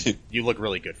movie. You look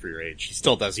really good for your age. He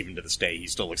still does, even to this day. He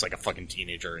still looks like a fucking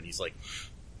teenager, and he's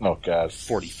oh god,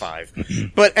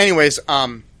 45. But anyways,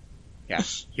 yeah,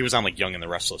 he was on Young and the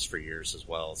Restless for years as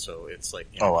well. So it's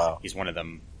oh wow, he's one of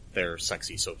them. They're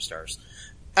sexy soap stars.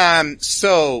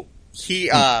 So he,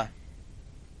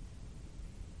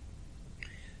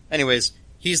 anyways,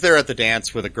 he's there at the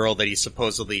dance with a girl that he's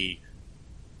supposedly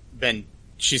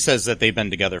she says that they've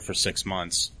been together for 6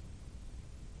 months.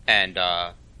 And,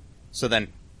 so then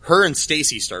her and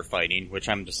Stacy start fighting, which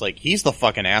I'm just he's the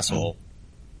fucking asshole.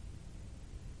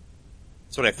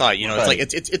 That's what I thought,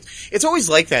 right. It's always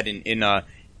like that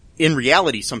in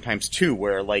reality sometimes too,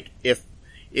 where if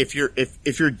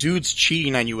your dude's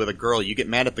cheating on you with a girl, you get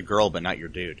mad at the girl, but not your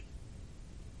dude.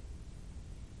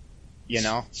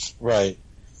 Right.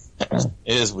 It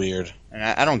is weird. And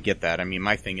I don't get that. I mean,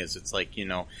 my thing is, it's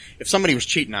if somebody was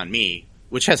cheating on me,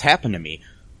 which has happened to me,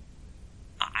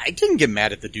 I didn't get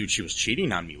mad at the dude she was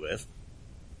cheating on me with.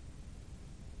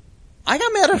 I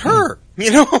got mad at her.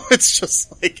 It's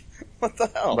just what the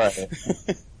hell? Right.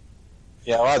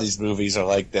 Yeah, a lot of these movies are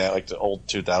like that, the old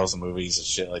 2000 movies and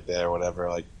shit like that or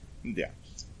whatever. Yeah.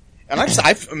 And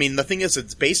I mean, the thing is,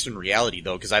 it's based in reality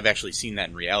though, because I've actually seen that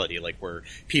in reality, like where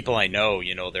people I know,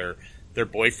 their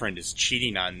boyfriend is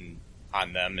cheating on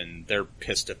them, and they're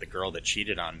pissed at the girl that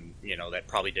cheated on, that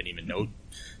probably didn't even know,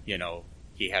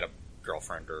 he had a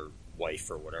girlfriend or wife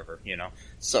or whatever,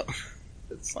 So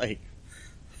it's like,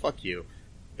 fuck you.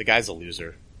 The guy's a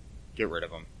loser. Get rid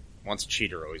of him. Once a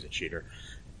cheater, always a cheater.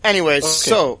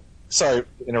 Anyways, okay. Sorry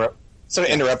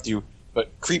to interrupt you, but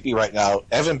creepy right now.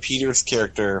 Evan Peters'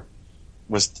 character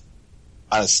was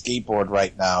on a skateboard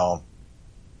right now,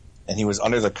 and he was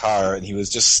under the car, and he was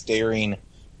just staring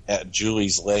at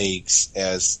Julie's legs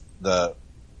as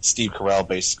Steve Carell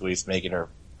basically is making her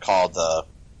call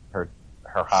her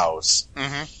house.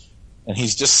 Mm-hmm. And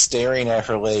he's just staring at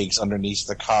her legs underneath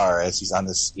the car as he's on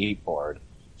the skateboard.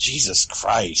 Jesus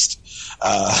Christ.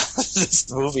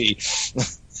 This movie...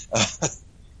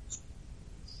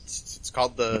 It's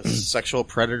called the Sexual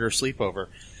Predator Sleepover.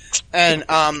 And,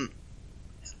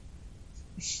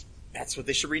 that's what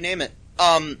they should rename it.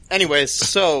 Anyways,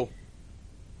 so...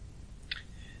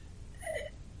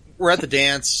 We're at the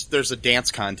dance. There's a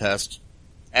dance contest.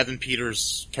 Evan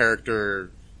Peters' character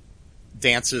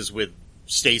dances with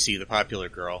Stacy, the popular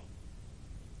girl,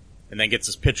 and then gets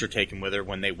his picture taken with her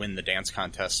when they win the dance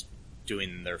contest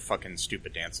doing their fucking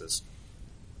stupid dances.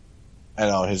 I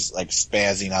know, his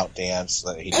spazzing out dance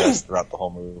that he does throughout the whole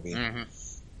movie. Mm-hmm.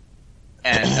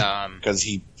 And because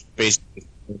he basically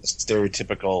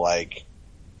stereotypical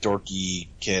dorky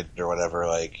kid or whatever.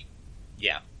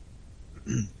 Yeah,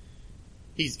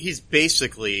 he's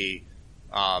basically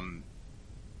I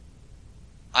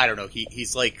don't know.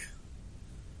 He's like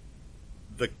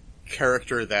the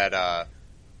character that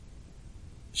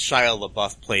Shia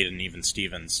LaBeouf played in Even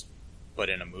Stevens, but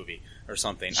in a movie or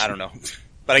something. I don't know.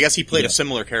 But I guess he played a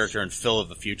similar character in Phil of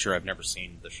the Future. I've never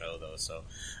seen the show, though, so...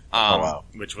 wow.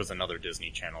 Which was another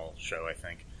Disney Channel show, I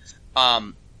think.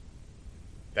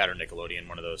 That or Nickelodeon,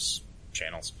 one of those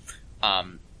channels.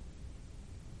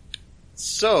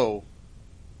 So...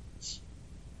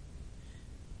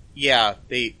 Yeah,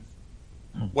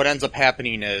 what ends up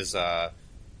happening is,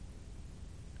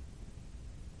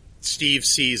 Steve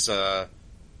sees her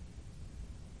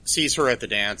at the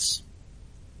dance.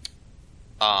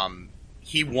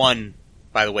 He won,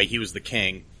 by the way, he was the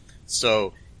king.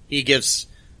 So he gives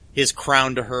his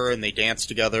crown to her and they dance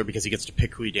together because he gets to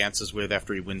pick who he dances with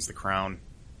after he wins the crown.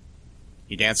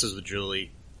 He dances with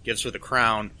Julie, gives her the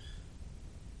crown.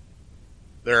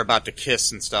 They're about to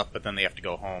kiss and stuff, but then they have to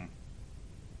go home.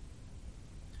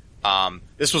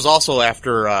 This was also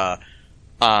after,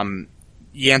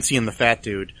 Yancey and the fat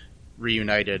dude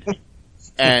reunited.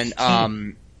 And,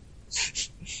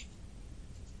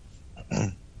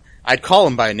 I'd call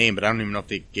him by a name, but I don't even know if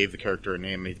they gave the character a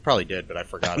name. They probably did, but I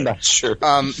forgot it. I'm not sure.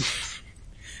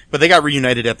 But they got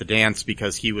reunited at the dance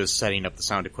because he was setting up the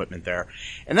sound equipment there.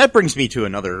 And that brings me to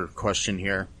another question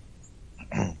here.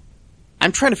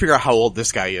 I'm trying to figure out how old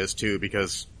this guy is, too,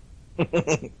 because...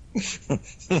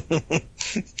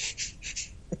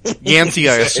 Yancey,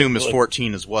 I assume, is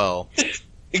 14 as well.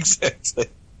 Exactly.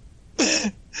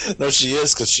 No, she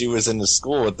is, because she was in the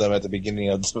school with them at the beginning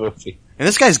of the movie. And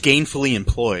this guy's gainfully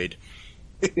employed.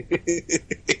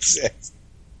 Exactly.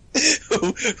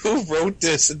 Who wrote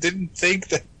this and didn't think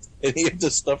that any of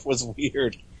this stuff was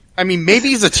weird? I mean, maybe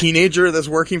he's a teenager that's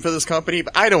working for this company,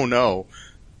 but I don't know.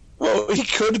 Well, he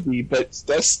could be, but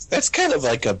that's kind of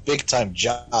like a big-time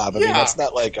job. I mean, that's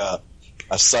not like a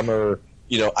summer,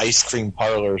 ice cream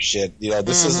parlor shit.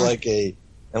 This is like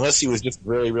unless he was just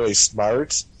really, really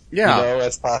smart. Yeah.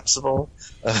 That's possible.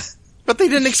 But they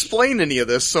didn't explain any of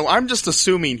this, so I'm just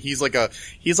assuming he's like a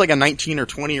 19 or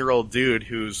 20-year-old dude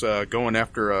who's going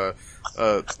after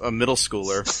a middle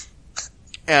schooler.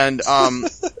 And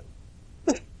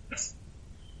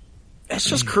it's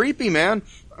just creepy, man.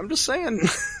 I'm just saying.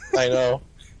 I know.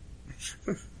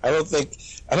 I don't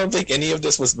think any of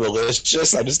this was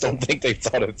malicious. I just don't think they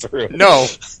thought it through. No.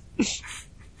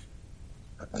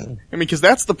 I mean, because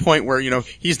that's the point where,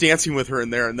 he's dancing with her in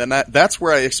there, and then that's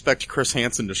where I expect Chris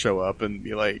Hansen to show up and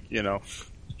be like,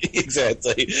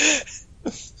 Exactly.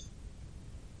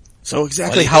 So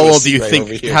exactly how old do you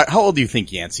think, how old do you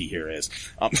think Yancey here is?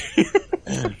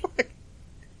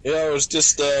 It's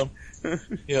just, I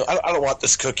don't want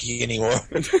this cookie anymore.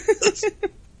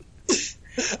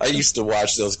 I used to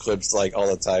watch those clips, all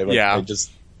the time. Yeah. I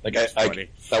just, I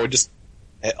would just,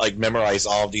 memorize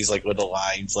all of these, little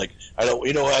lines, I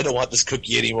don't want this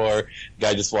cookie anymore.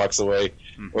 Guy just walks away.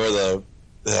 Mm-hmm. Or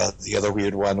the other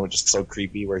weird one, which is so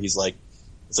creepy, where he's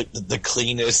it's the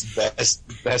cleanest,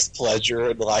 best pleasure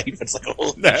in life. It's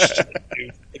holy shit,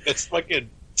 dude. It's fucking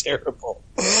terrible.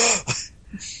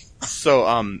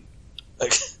 So,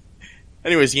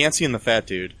 Anyways, Yancey and the fat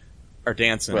dude are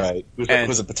dancing. Right.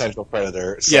 Who's a potential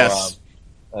predator. So, yes.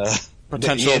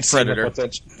 Potential predator.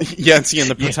 Yancey and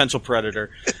the potential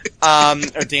predator are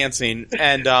dancing,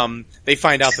 and they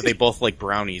find out that they both like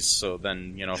brownies. So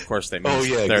then, of course they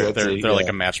meet. They're like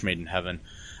a match made in heaven.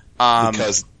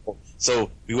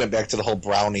 So we went back to the whole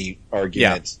brownie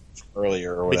argument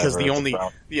earlier, or whatever. Because the only,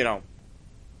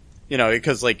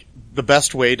 because like the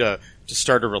best way to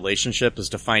start a relationship is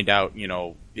to find out,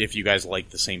 if you guys like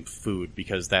the same food,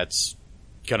 because that's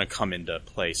gonna come into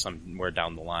play somewhere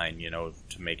down the line,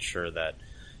 to make sure that,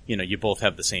 you both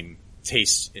have the same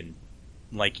taste in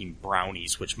liking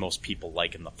brownies, which most people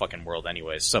like in the fucking world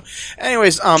anyways. So,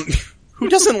 who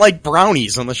doesn't like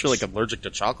brownies unless you're like allergic to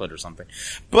chocolate or something?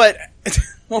 But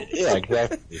yeah,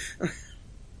 exactly.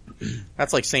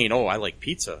 That's like saying, "Oh, I like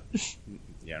pizza."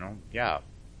 Yeah.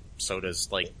 So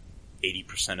does like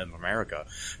 80% of America.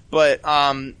 But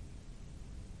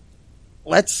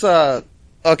let's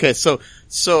okay.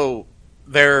 So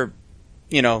they're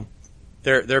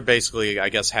they're basically, I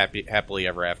guess, happily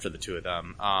ever after, the two of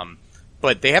them.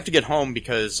 But they have to get home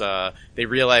because they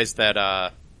realize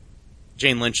that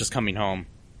Jane Lynch is coming home.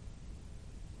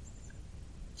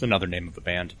 It's another name of the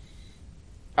band.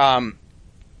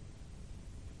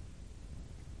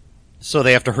 So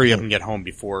they have to hurry up and get home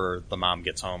before the mom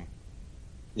gets home.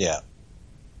 Yeah.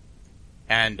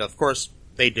 And, of course,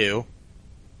 they do.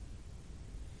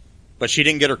 But she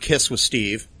didn't get her kiss with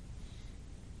Steve.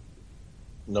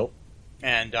 Nope.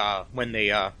 And when they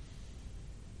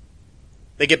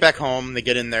get back home, they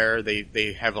get in there,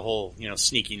 they have a whole,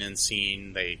 sneaking in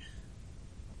scene.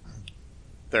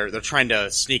 They're trying to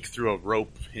sneak through a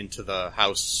rope into the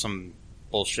house, some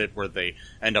bullshit where they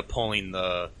end up pulling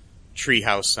the tree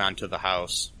house onto the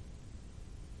house.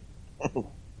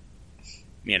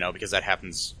 Because that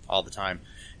happens all the time.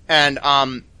 And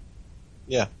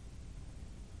yeah.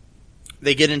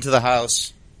 They get into the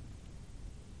house.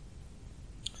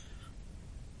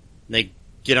 They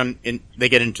get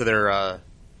into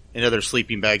their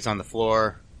sleeping bags on the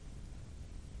floor.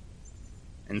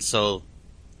 And so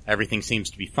everything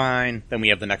seems to be fine. Then we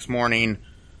have the next morning.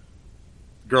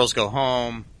 Girls go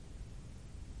home.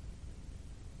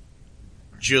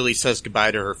 Julie says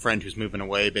goodbye to her friend who's moving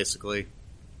away, basically.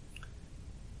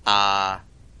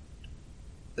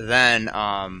 Then,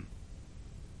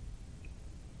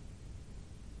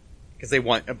 because they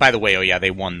won, by the way,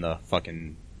 they won the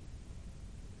fucking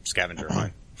scavenger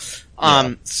hunt.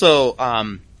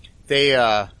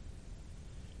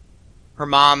 Her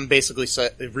mom basically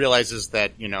realizes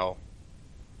that,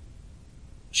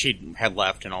 she had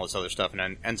left and all this other stuff, and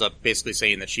then ends up basically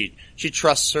saying that she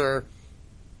trusts her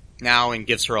now and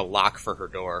gives her a lock for her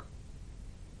door.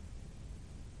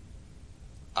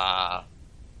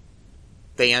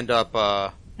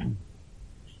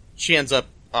 She ends up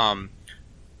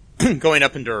going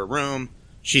up into her room.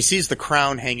 She sees the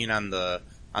crown hanging on the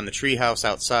treehouse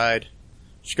outside.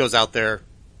 She goes out there,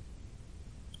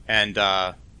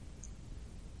 and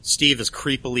Steve is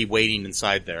creepily waiting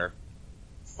inside there.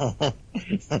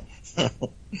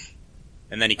 And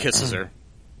then he kisses her.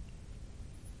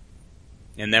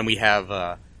 And then we have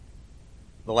the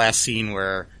last scene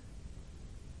where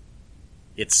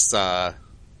it's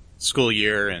school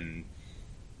year, and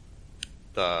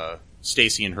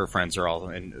Stacy and her friends are all,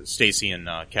 and Stacy and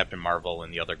Captain Marvel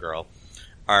and the other girl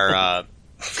are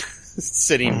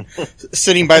sitting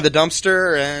by the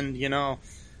dumpster, and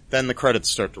then the credits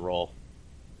start to roll.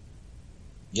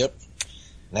 Yep.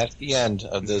 And that's the end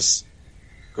of this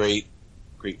great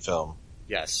film.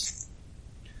 Yes.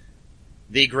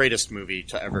 The greatest movie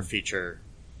to ever feature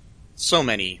so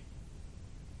many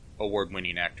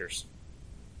award-winning actors.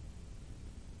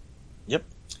 Yep.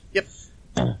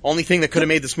 Only thing that could have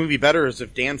made this movie better is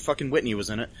if Dan fucking Whitney was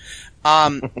in it.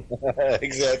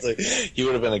 Exactly. He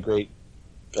would have been a great,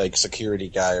 security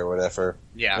guy or whatever.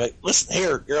 Yeah. Listen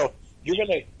here, girl.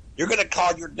 You're gonna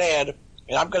call your dad,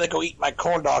 and I'm gonna go eat my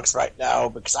corn dogs right now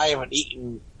because I haven't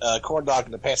eaten corn dog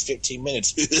in the past 15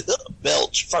 minutes.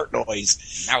 Belch, fart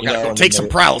noise. Now we gotta go take some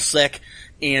Prilosec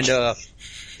and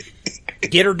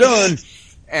get her done.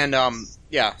 And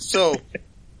yeah, so.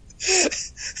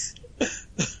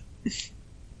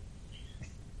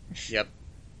 Yep.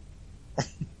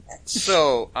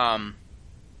 So, do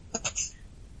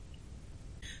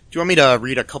you want me to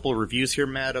read a couple of reviews here,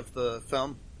 Matt, of the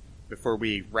film before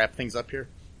we wrap things up here?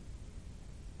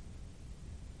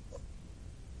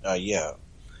 Yeah.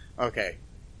 Okay. Do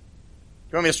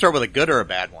you want me to start with a good or a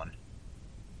bad one?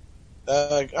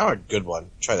 A good one.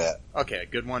 Try that. Okay, a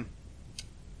good one.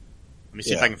 Let me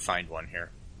see if I can find one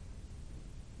here.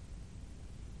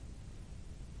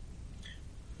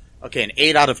 Okay, an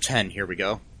 8 out of 10. Here we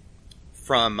go.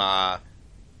 From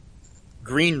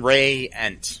Green Ray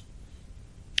Ent.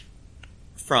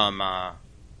 From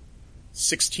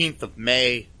 16th of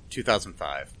May,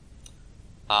 2005.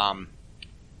 A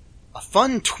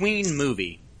fun tween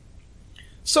movie.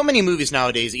 So many movies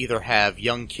nowadays either have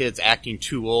young kids acting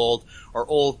too old or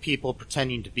old people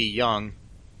pretending to be young.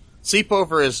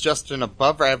 Sleepover is just an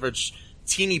above-average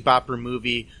teeny bopper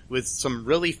movie with some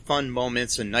really fun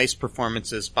moments and nice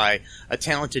performances by a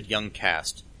talented young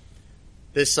cast.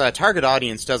 This target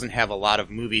audience doesn't have a lot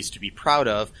of movies to be proud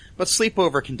of, but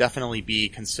Sleepover can definitely be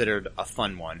considered a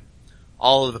fun one.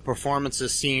 All of the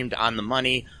performances seemed on the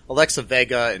money. Alexa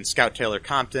Vega and Scout Taylor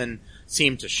Compton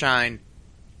seemed to shine.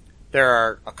 There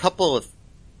are a couple of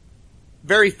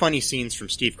very funny scenes from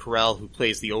Steve Carell, who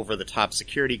plays the over-the-top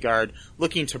security guard,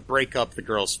 looking to break up the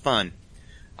girls' fun.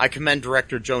 I commend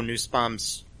director Joe Nussbaum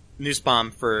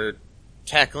for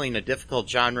tackling a difficult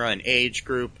genre and age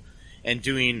group and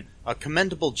doing a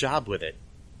commendable job with it.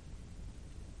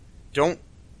 Don't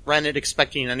rent it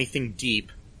expecting anything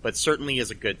deep, but certainly is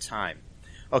a good time.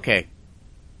 Okay.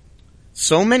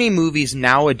 So many movies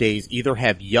nowadays either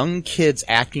have young kids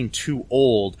acting too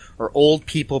old or old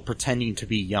people pretending to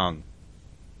be young,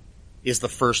 is the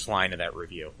first line of that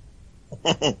review.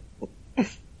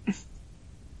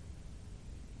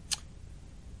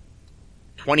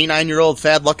 29-year-old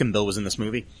Thad Luckenbill was in this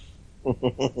movie.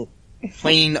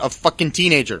 Playing a fucking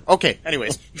teenager. Okay,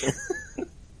 anyways.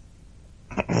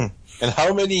 And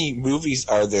how many movies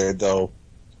are there, though,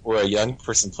 where a young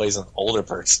person plays an older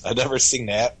person? I've never seen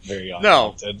that very often.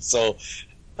 No. So,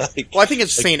 like, well, I think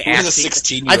it's saying acting. A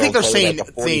 16-year-old I think they're saying like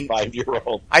a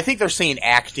 45-year-old. I think they're saying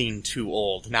acting too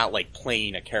old, not like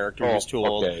playing a character who's too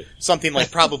old. Something like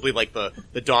probably like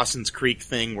the Dawson's Creek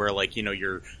thing, where like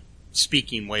you're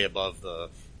speaking way above the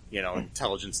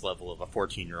intelligence level of a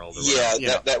 14-year-old.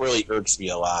 Yeah, that really irks me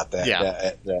a lot.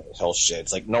 That whole shit.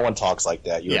 It's like, no one talks like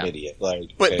that. You're an idiot.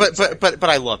 Like, but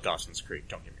I love Dawson's Creek.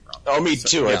 Don't get me wrong. Oh, me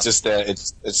too. Yeah. It's just that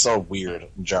it's so weird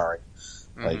and jarring.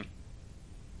 Like,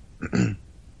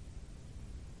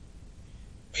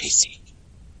 basic.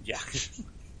 Yeah.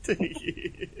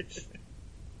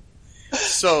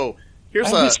 So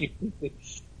here's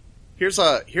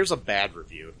a bad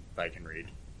review if I can read.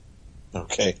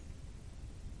 Okay.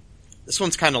 This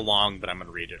one's kind of long, but I'm going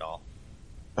to read it all.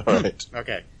 All right.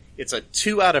 Okay. It's a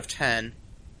 2 out of 10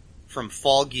 from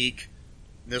Fall Geek.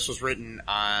 This was written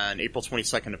on April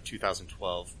 22nd of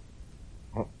 2012.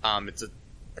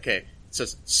 It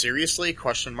says, seriously? ?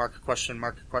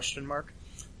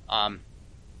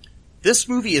 This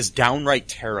movie is downright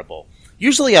terrible.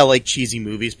 Usually I like cheesy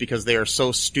movies because they are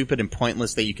so stupid and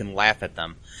pointless that you can laugh at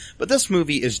them. But this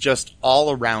movie is just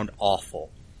all around awful.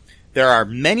 There are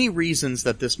many reasons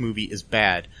that this movie is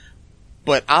bad,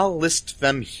 but I'll list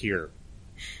them here.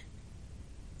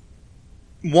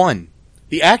 1.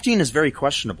 The acting is very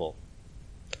questionable.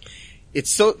 It's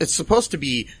supposed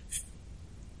to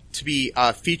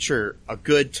feature a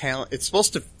good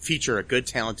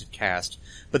talented cast,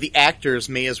 but the actors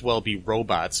may as well be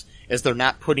robots, as they're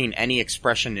not putting any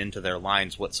expression into their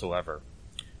lines whatsoever.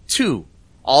 2.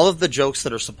 All of the jokes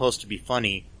that are supposed to be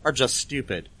funny are just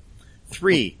stupid.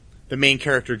 3. The main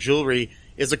character, Jewelry,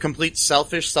 is a complete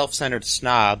selfish, self-centered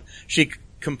snob. She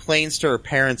complains to her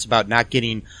parents about not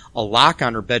getting a lock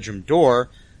on her bedroom door,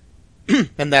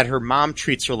 and that her mom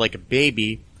treats her like a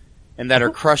baby, and that her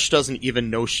crush doesn't even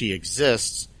know she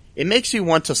exists. It makes you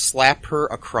want to slap her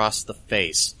across the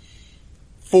face.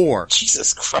 4.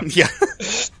 Jesus Christ. Yeah.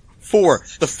 4.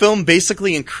 The film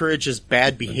basically encourages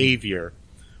bad behavior.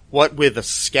 What with a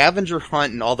scavenger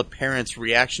hunt and all the parents'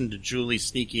 reaction to Julie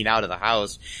sneaking out of the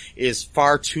house is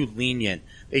far too lenient.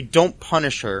 They don't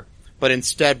punish her, but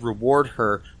instead reward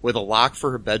her with a lock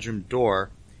for her bedroom door.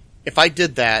 If I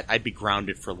did that, I'd be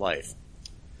grounded for life.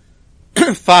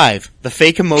 5. The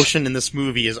fake emotion in this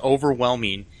movie is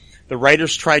overwhelming. The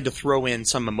writers tried to throw in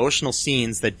some emotional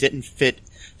scenes that didn't fit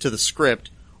to the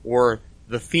script or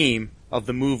the theme of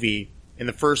the movie in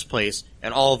the first place,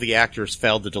 and all of the actors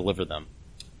failed to deliver them.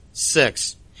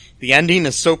 6. The ending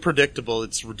is so predictable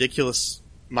it's ridiculous.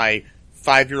 My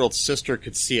 5-year-old sister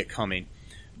could see it coming.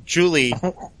 Julie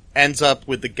ends up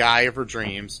with the guy of her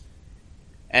dreams,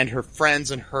 and her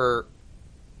friends and her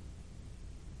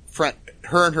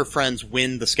friends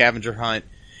win the scavenger hunt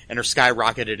and are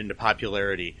skyrocketed into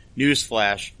popularity.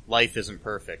 Newsflash, life isn't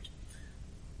perfect.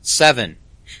 7.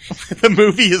 The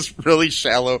movie is really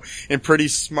shallow and pretty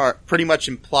much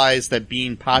implies that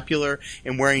being popular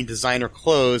and wearing designer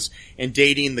clothes and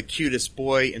dating the cutest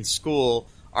boy in school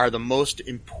are the most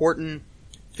important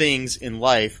things in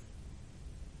life.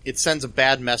 It sends a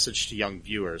bad message to young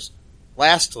viewers.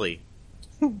 Lastly,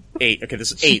 8. Okay,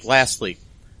 this is 8. Lastly,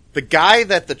 the guy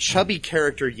that the chubby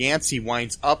character Yancey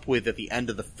winds up with at the end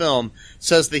of the film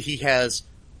says that he has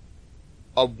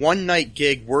a one-night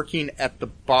gig working at the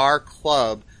bar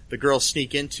club the girls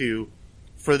sneak into.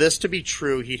 For this to be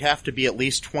true, he'd have to be at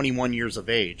least 21 years of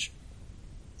age.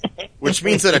 Which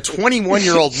means that a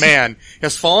 21-year-old man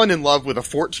has fallen in love with a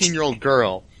 14-year-old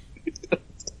girl.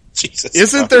 Jesus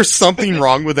Isn't Christ. there something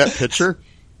wrong with that picture?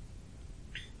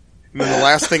 And then the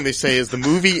last thing they say is the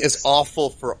movie is awful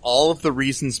for all of the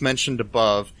reasons mentioned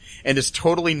above and is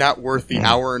totally not worth the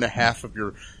hour and a half of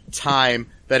your time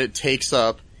that it takes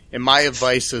up. And my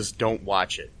advice is don't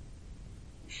watch it.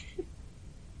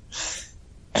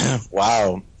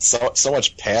 Wow, so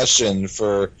much passion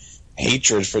for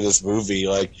hatred for this movie.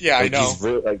 Yeah, I know.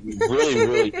 He's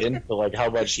really into like how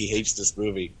much he hates this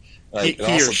movie. Like,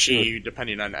 He or she,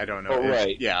 depending on, I don't know. Oh,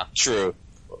 right. Yeah. True.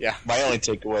 Yeah. My only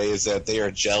takeaway is that they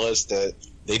are jealous that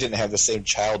they didn't have the same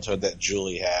childhood that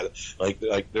Julie had. Like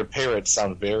their parents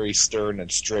sound very stern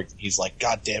and strict. He's like,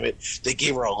 God damn it, they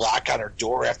gave her a lock on her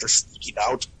door after sneaking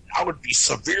out. I would be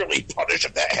severely punished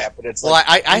if that happened. It's well,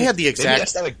 like, I had the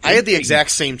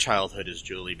exact same childhood as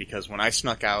Julie, because when I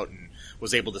snuck out and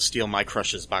was able to steal my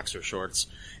crush's boxer shorts,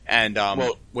 and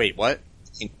wait, what?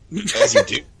 As you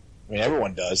do. I mean,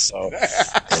 everyone does. So,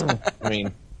 I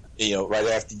mean, right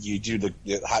after you do the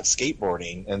hot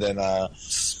skateboarding, and then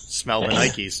smell the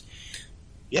Nikes.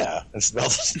 Yeah, and smell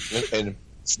and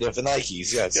sniff the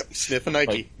Nikes. Yes, Yep, sniff a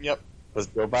Nike. Yep,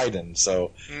 with Joe Biden.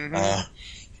 So,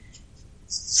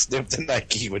 sniff the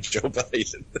Nike with Joe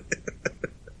Biden.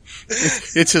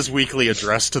 It's his weekly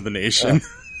address to the nation.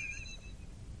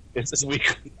 It's his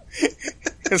weekly.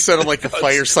 Instead of like the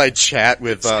fireside chat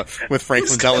with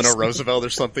Franklin Delano Roosevelt or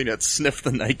something, it's sniff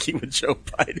the Nike with Joe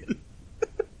Biden.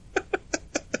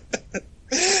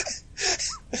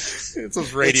 It's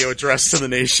his radio address to the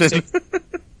nation.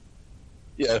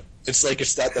 Yeah, it's like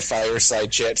it's not the fireside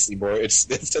chats anymore. It's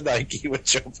sniff the Nike with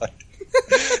Joe Biden.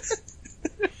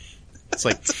 It's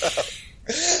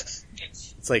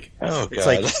like Oh, God. It's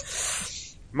like,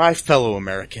 my fellow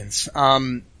Americans,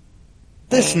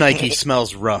 this Nike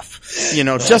smells rough.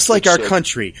 Just like our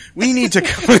country. We need to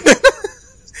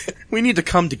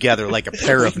come together like a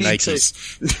pair of Nikes.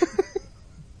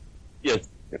 Yeah,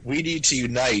 we need to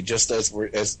unite just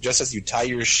as you tie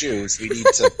your shoes. We need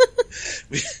to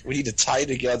we need to tie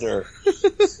together.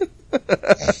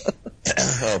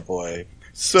 Oh boy.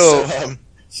 So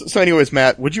anyways,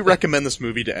 Matt, would you recommend this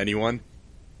movie to anyone?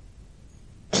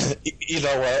 You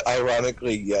know what?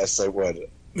 Ironically, yes, I would.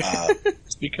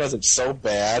 It's because it's so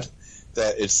bad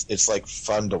that it's like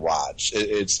fun to watch.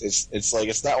 It's like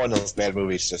it's not one of those bad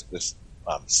movies. Just this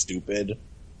stupid.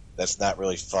 That's not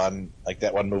really fun. Like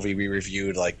that one movie we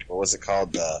reviewed. Like what was it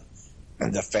called? The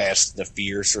Fast, the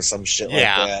Fierce, or some shit like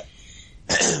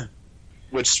that.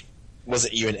 Which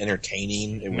wasn't even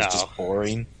entertaining. It was just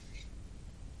boring.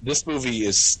 This movie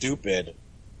is stupid,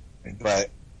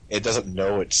 but it doesn't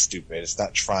know it's stupid. It's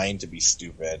not trying to be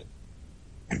stupid,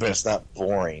 but it's not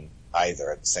boring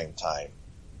either at the same time.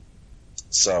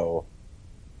 So,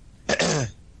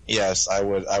 yes, I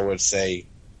would say,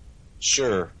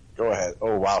 sure, go ahead.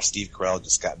 Oh wow, Steve Carell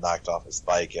just got knocked off his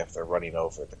bike after running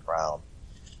over the Crown.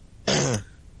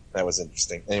 That was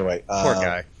interesting. Anyway, poor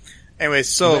guy. Anyway,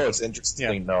 so no, it's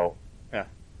interesting. Yeah. No, yeah.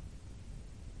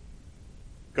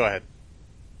 Go ahead.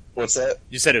 What's that?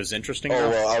 You said it was interesting. Oh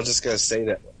well, I was just gonna say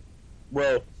that.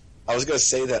 Well, I was gonna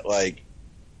say that like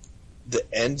the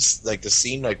ends, like the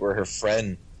scene, like where her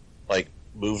friend like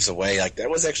moves away, like that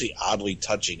was actually oddly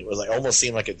touching. It was like almost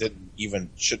seemed like it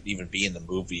shouldn't even be in the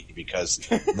movie because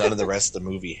none of the rest of the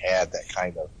movie had that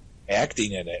kind of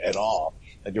acting in it at all.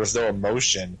 Like there was no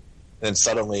emotion. Then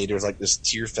suddenly there's like this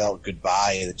tear-felt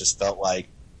goodbye, and it just felt like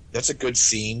that's a good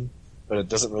scene, but it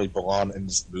doesn't really belong in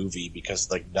this movie because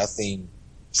like nothing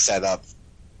set up.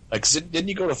 Like, didn't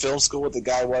you go to film school with the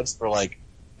guy once where like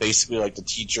basically like the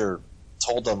teacher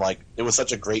told them like it was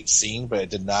such a great scene, but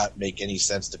it did not make any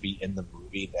sense to be in the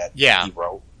movie that he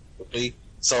wrote.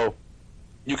 So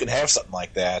you can have something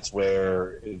like that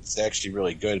where it's actually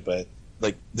really good, but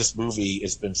like this movie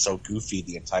has been so goofy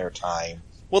the entire time.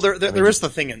 Well, there is the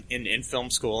thing in film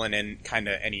school and in kind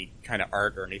of any kind of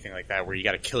art or anything like that where you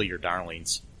got to kill your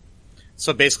darlings.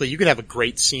 So basically, you could have a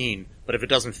great scene, but if it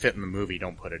doesn't fit in the movie,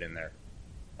 don't put it in there.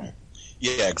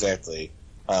 Yeah, exactly.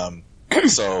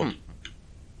 So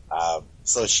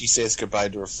she says goodbye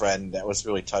to her friend. That was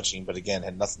really touching, but again,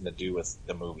 had nothing to do with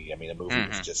the movie. I mean, the movie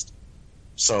was just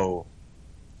so.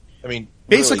 I mean,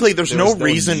 basically, really, there's no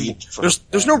reason.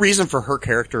 There's no reason for her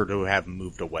character to have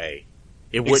moved away.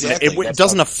 It wouldn't. It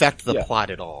doesn't affect the plot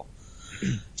at all.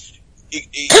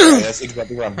 That's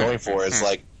exactly what I'm going for. It's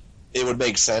like, it would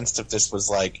make sense if this was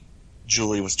like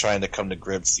Julie was trying to come to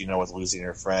grips, with losing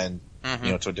her friend,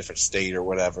 to a different state or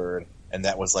whatever, and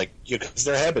that was like, because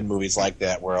there have been movies like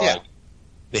that where like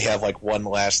they have like one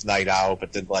last night out,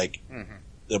 but then like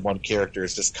the one character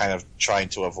is just kind of trying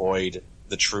to avoid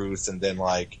the truth, and then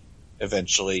like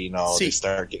eventually, they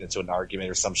start getting into an argument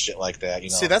or some shit like that.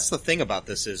 See, that's the thing about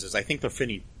this is I think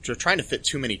they're trying to fit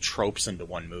too many tropes into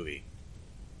one movie.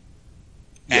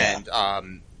 Yeah.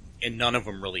 And none of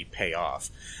them really pay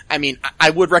off. I mean, I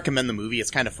would recommend the movie.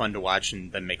 It's kind of fun to watch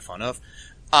and then make fun of.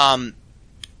 And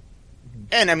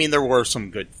I mean, there were some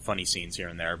good, funny scenes here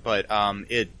and there, but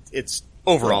it's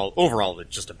overall,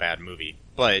 it's just a bad movie,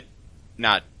 but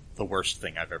not the worst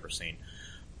thing I've ever seen.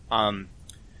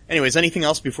 Anyways, anything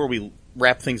else before we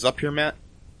wrap things up here, Matt?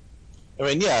 I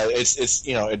mean, yeah, it's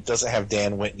it doesn't have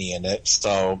Dan Whitney in it,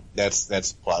 so that's a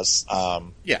plus.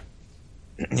 Yeah.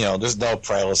 There's no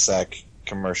Prilosec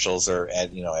commercials or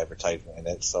advertisement in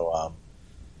it, so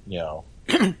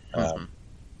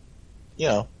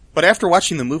But after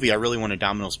watching the movie, I really wanted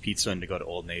Domino's Pizza and to go to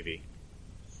Old Navy.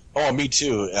 Oh, me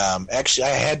too. Actually,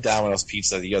 I had Domino's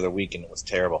Pizza the other week and it was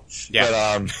terrible.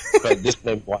 Yeah. But this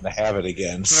made me want to have it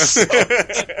again. So,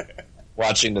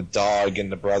 watching the dog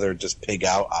and the brother just pig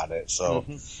out on it. So,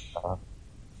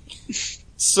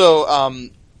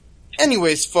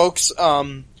 anyways, folks,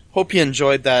 hope you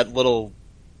enjoyed that little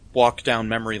walk down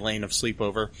memory lane of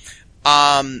Sleepover.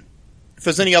 If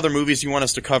there's any other movies you want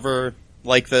us to cover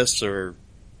like this or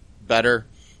better,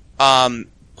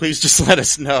 please just let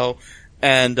us know.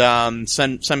 And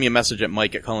send me a message at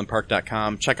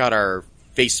mike@cullenpark.com. Check out our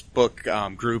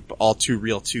Facebook group, All Too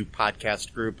Real 2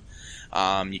 podcast group.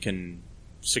 You can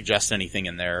suggest anything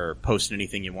in there or post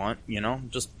anything you want,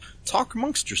 Just talk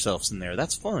amongst yourselves in there.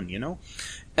 That's fun,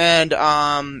 And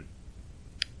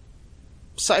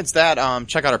besides that,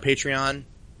 check out our Patreon.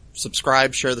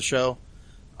 Subscribe, share the show.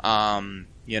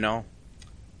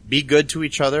 Be good to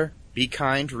each other. Be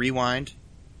kind, rewind.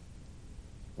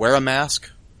 Wear a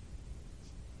mask.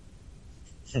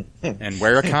 And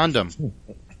wear a condom.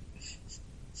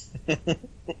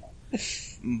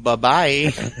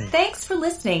 Bye-bye. Thanks for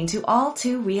listening to All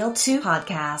Too Real 2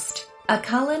 podcast, a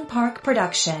Cullen Park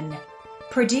production.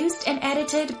 Produced and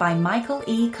edited by Michael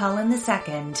E. Cullen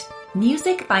II.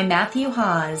 Music by Matthew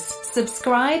Hawes.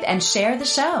 Subscribe and share the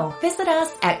show. Visit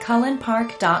us at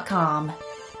cullenpark.com.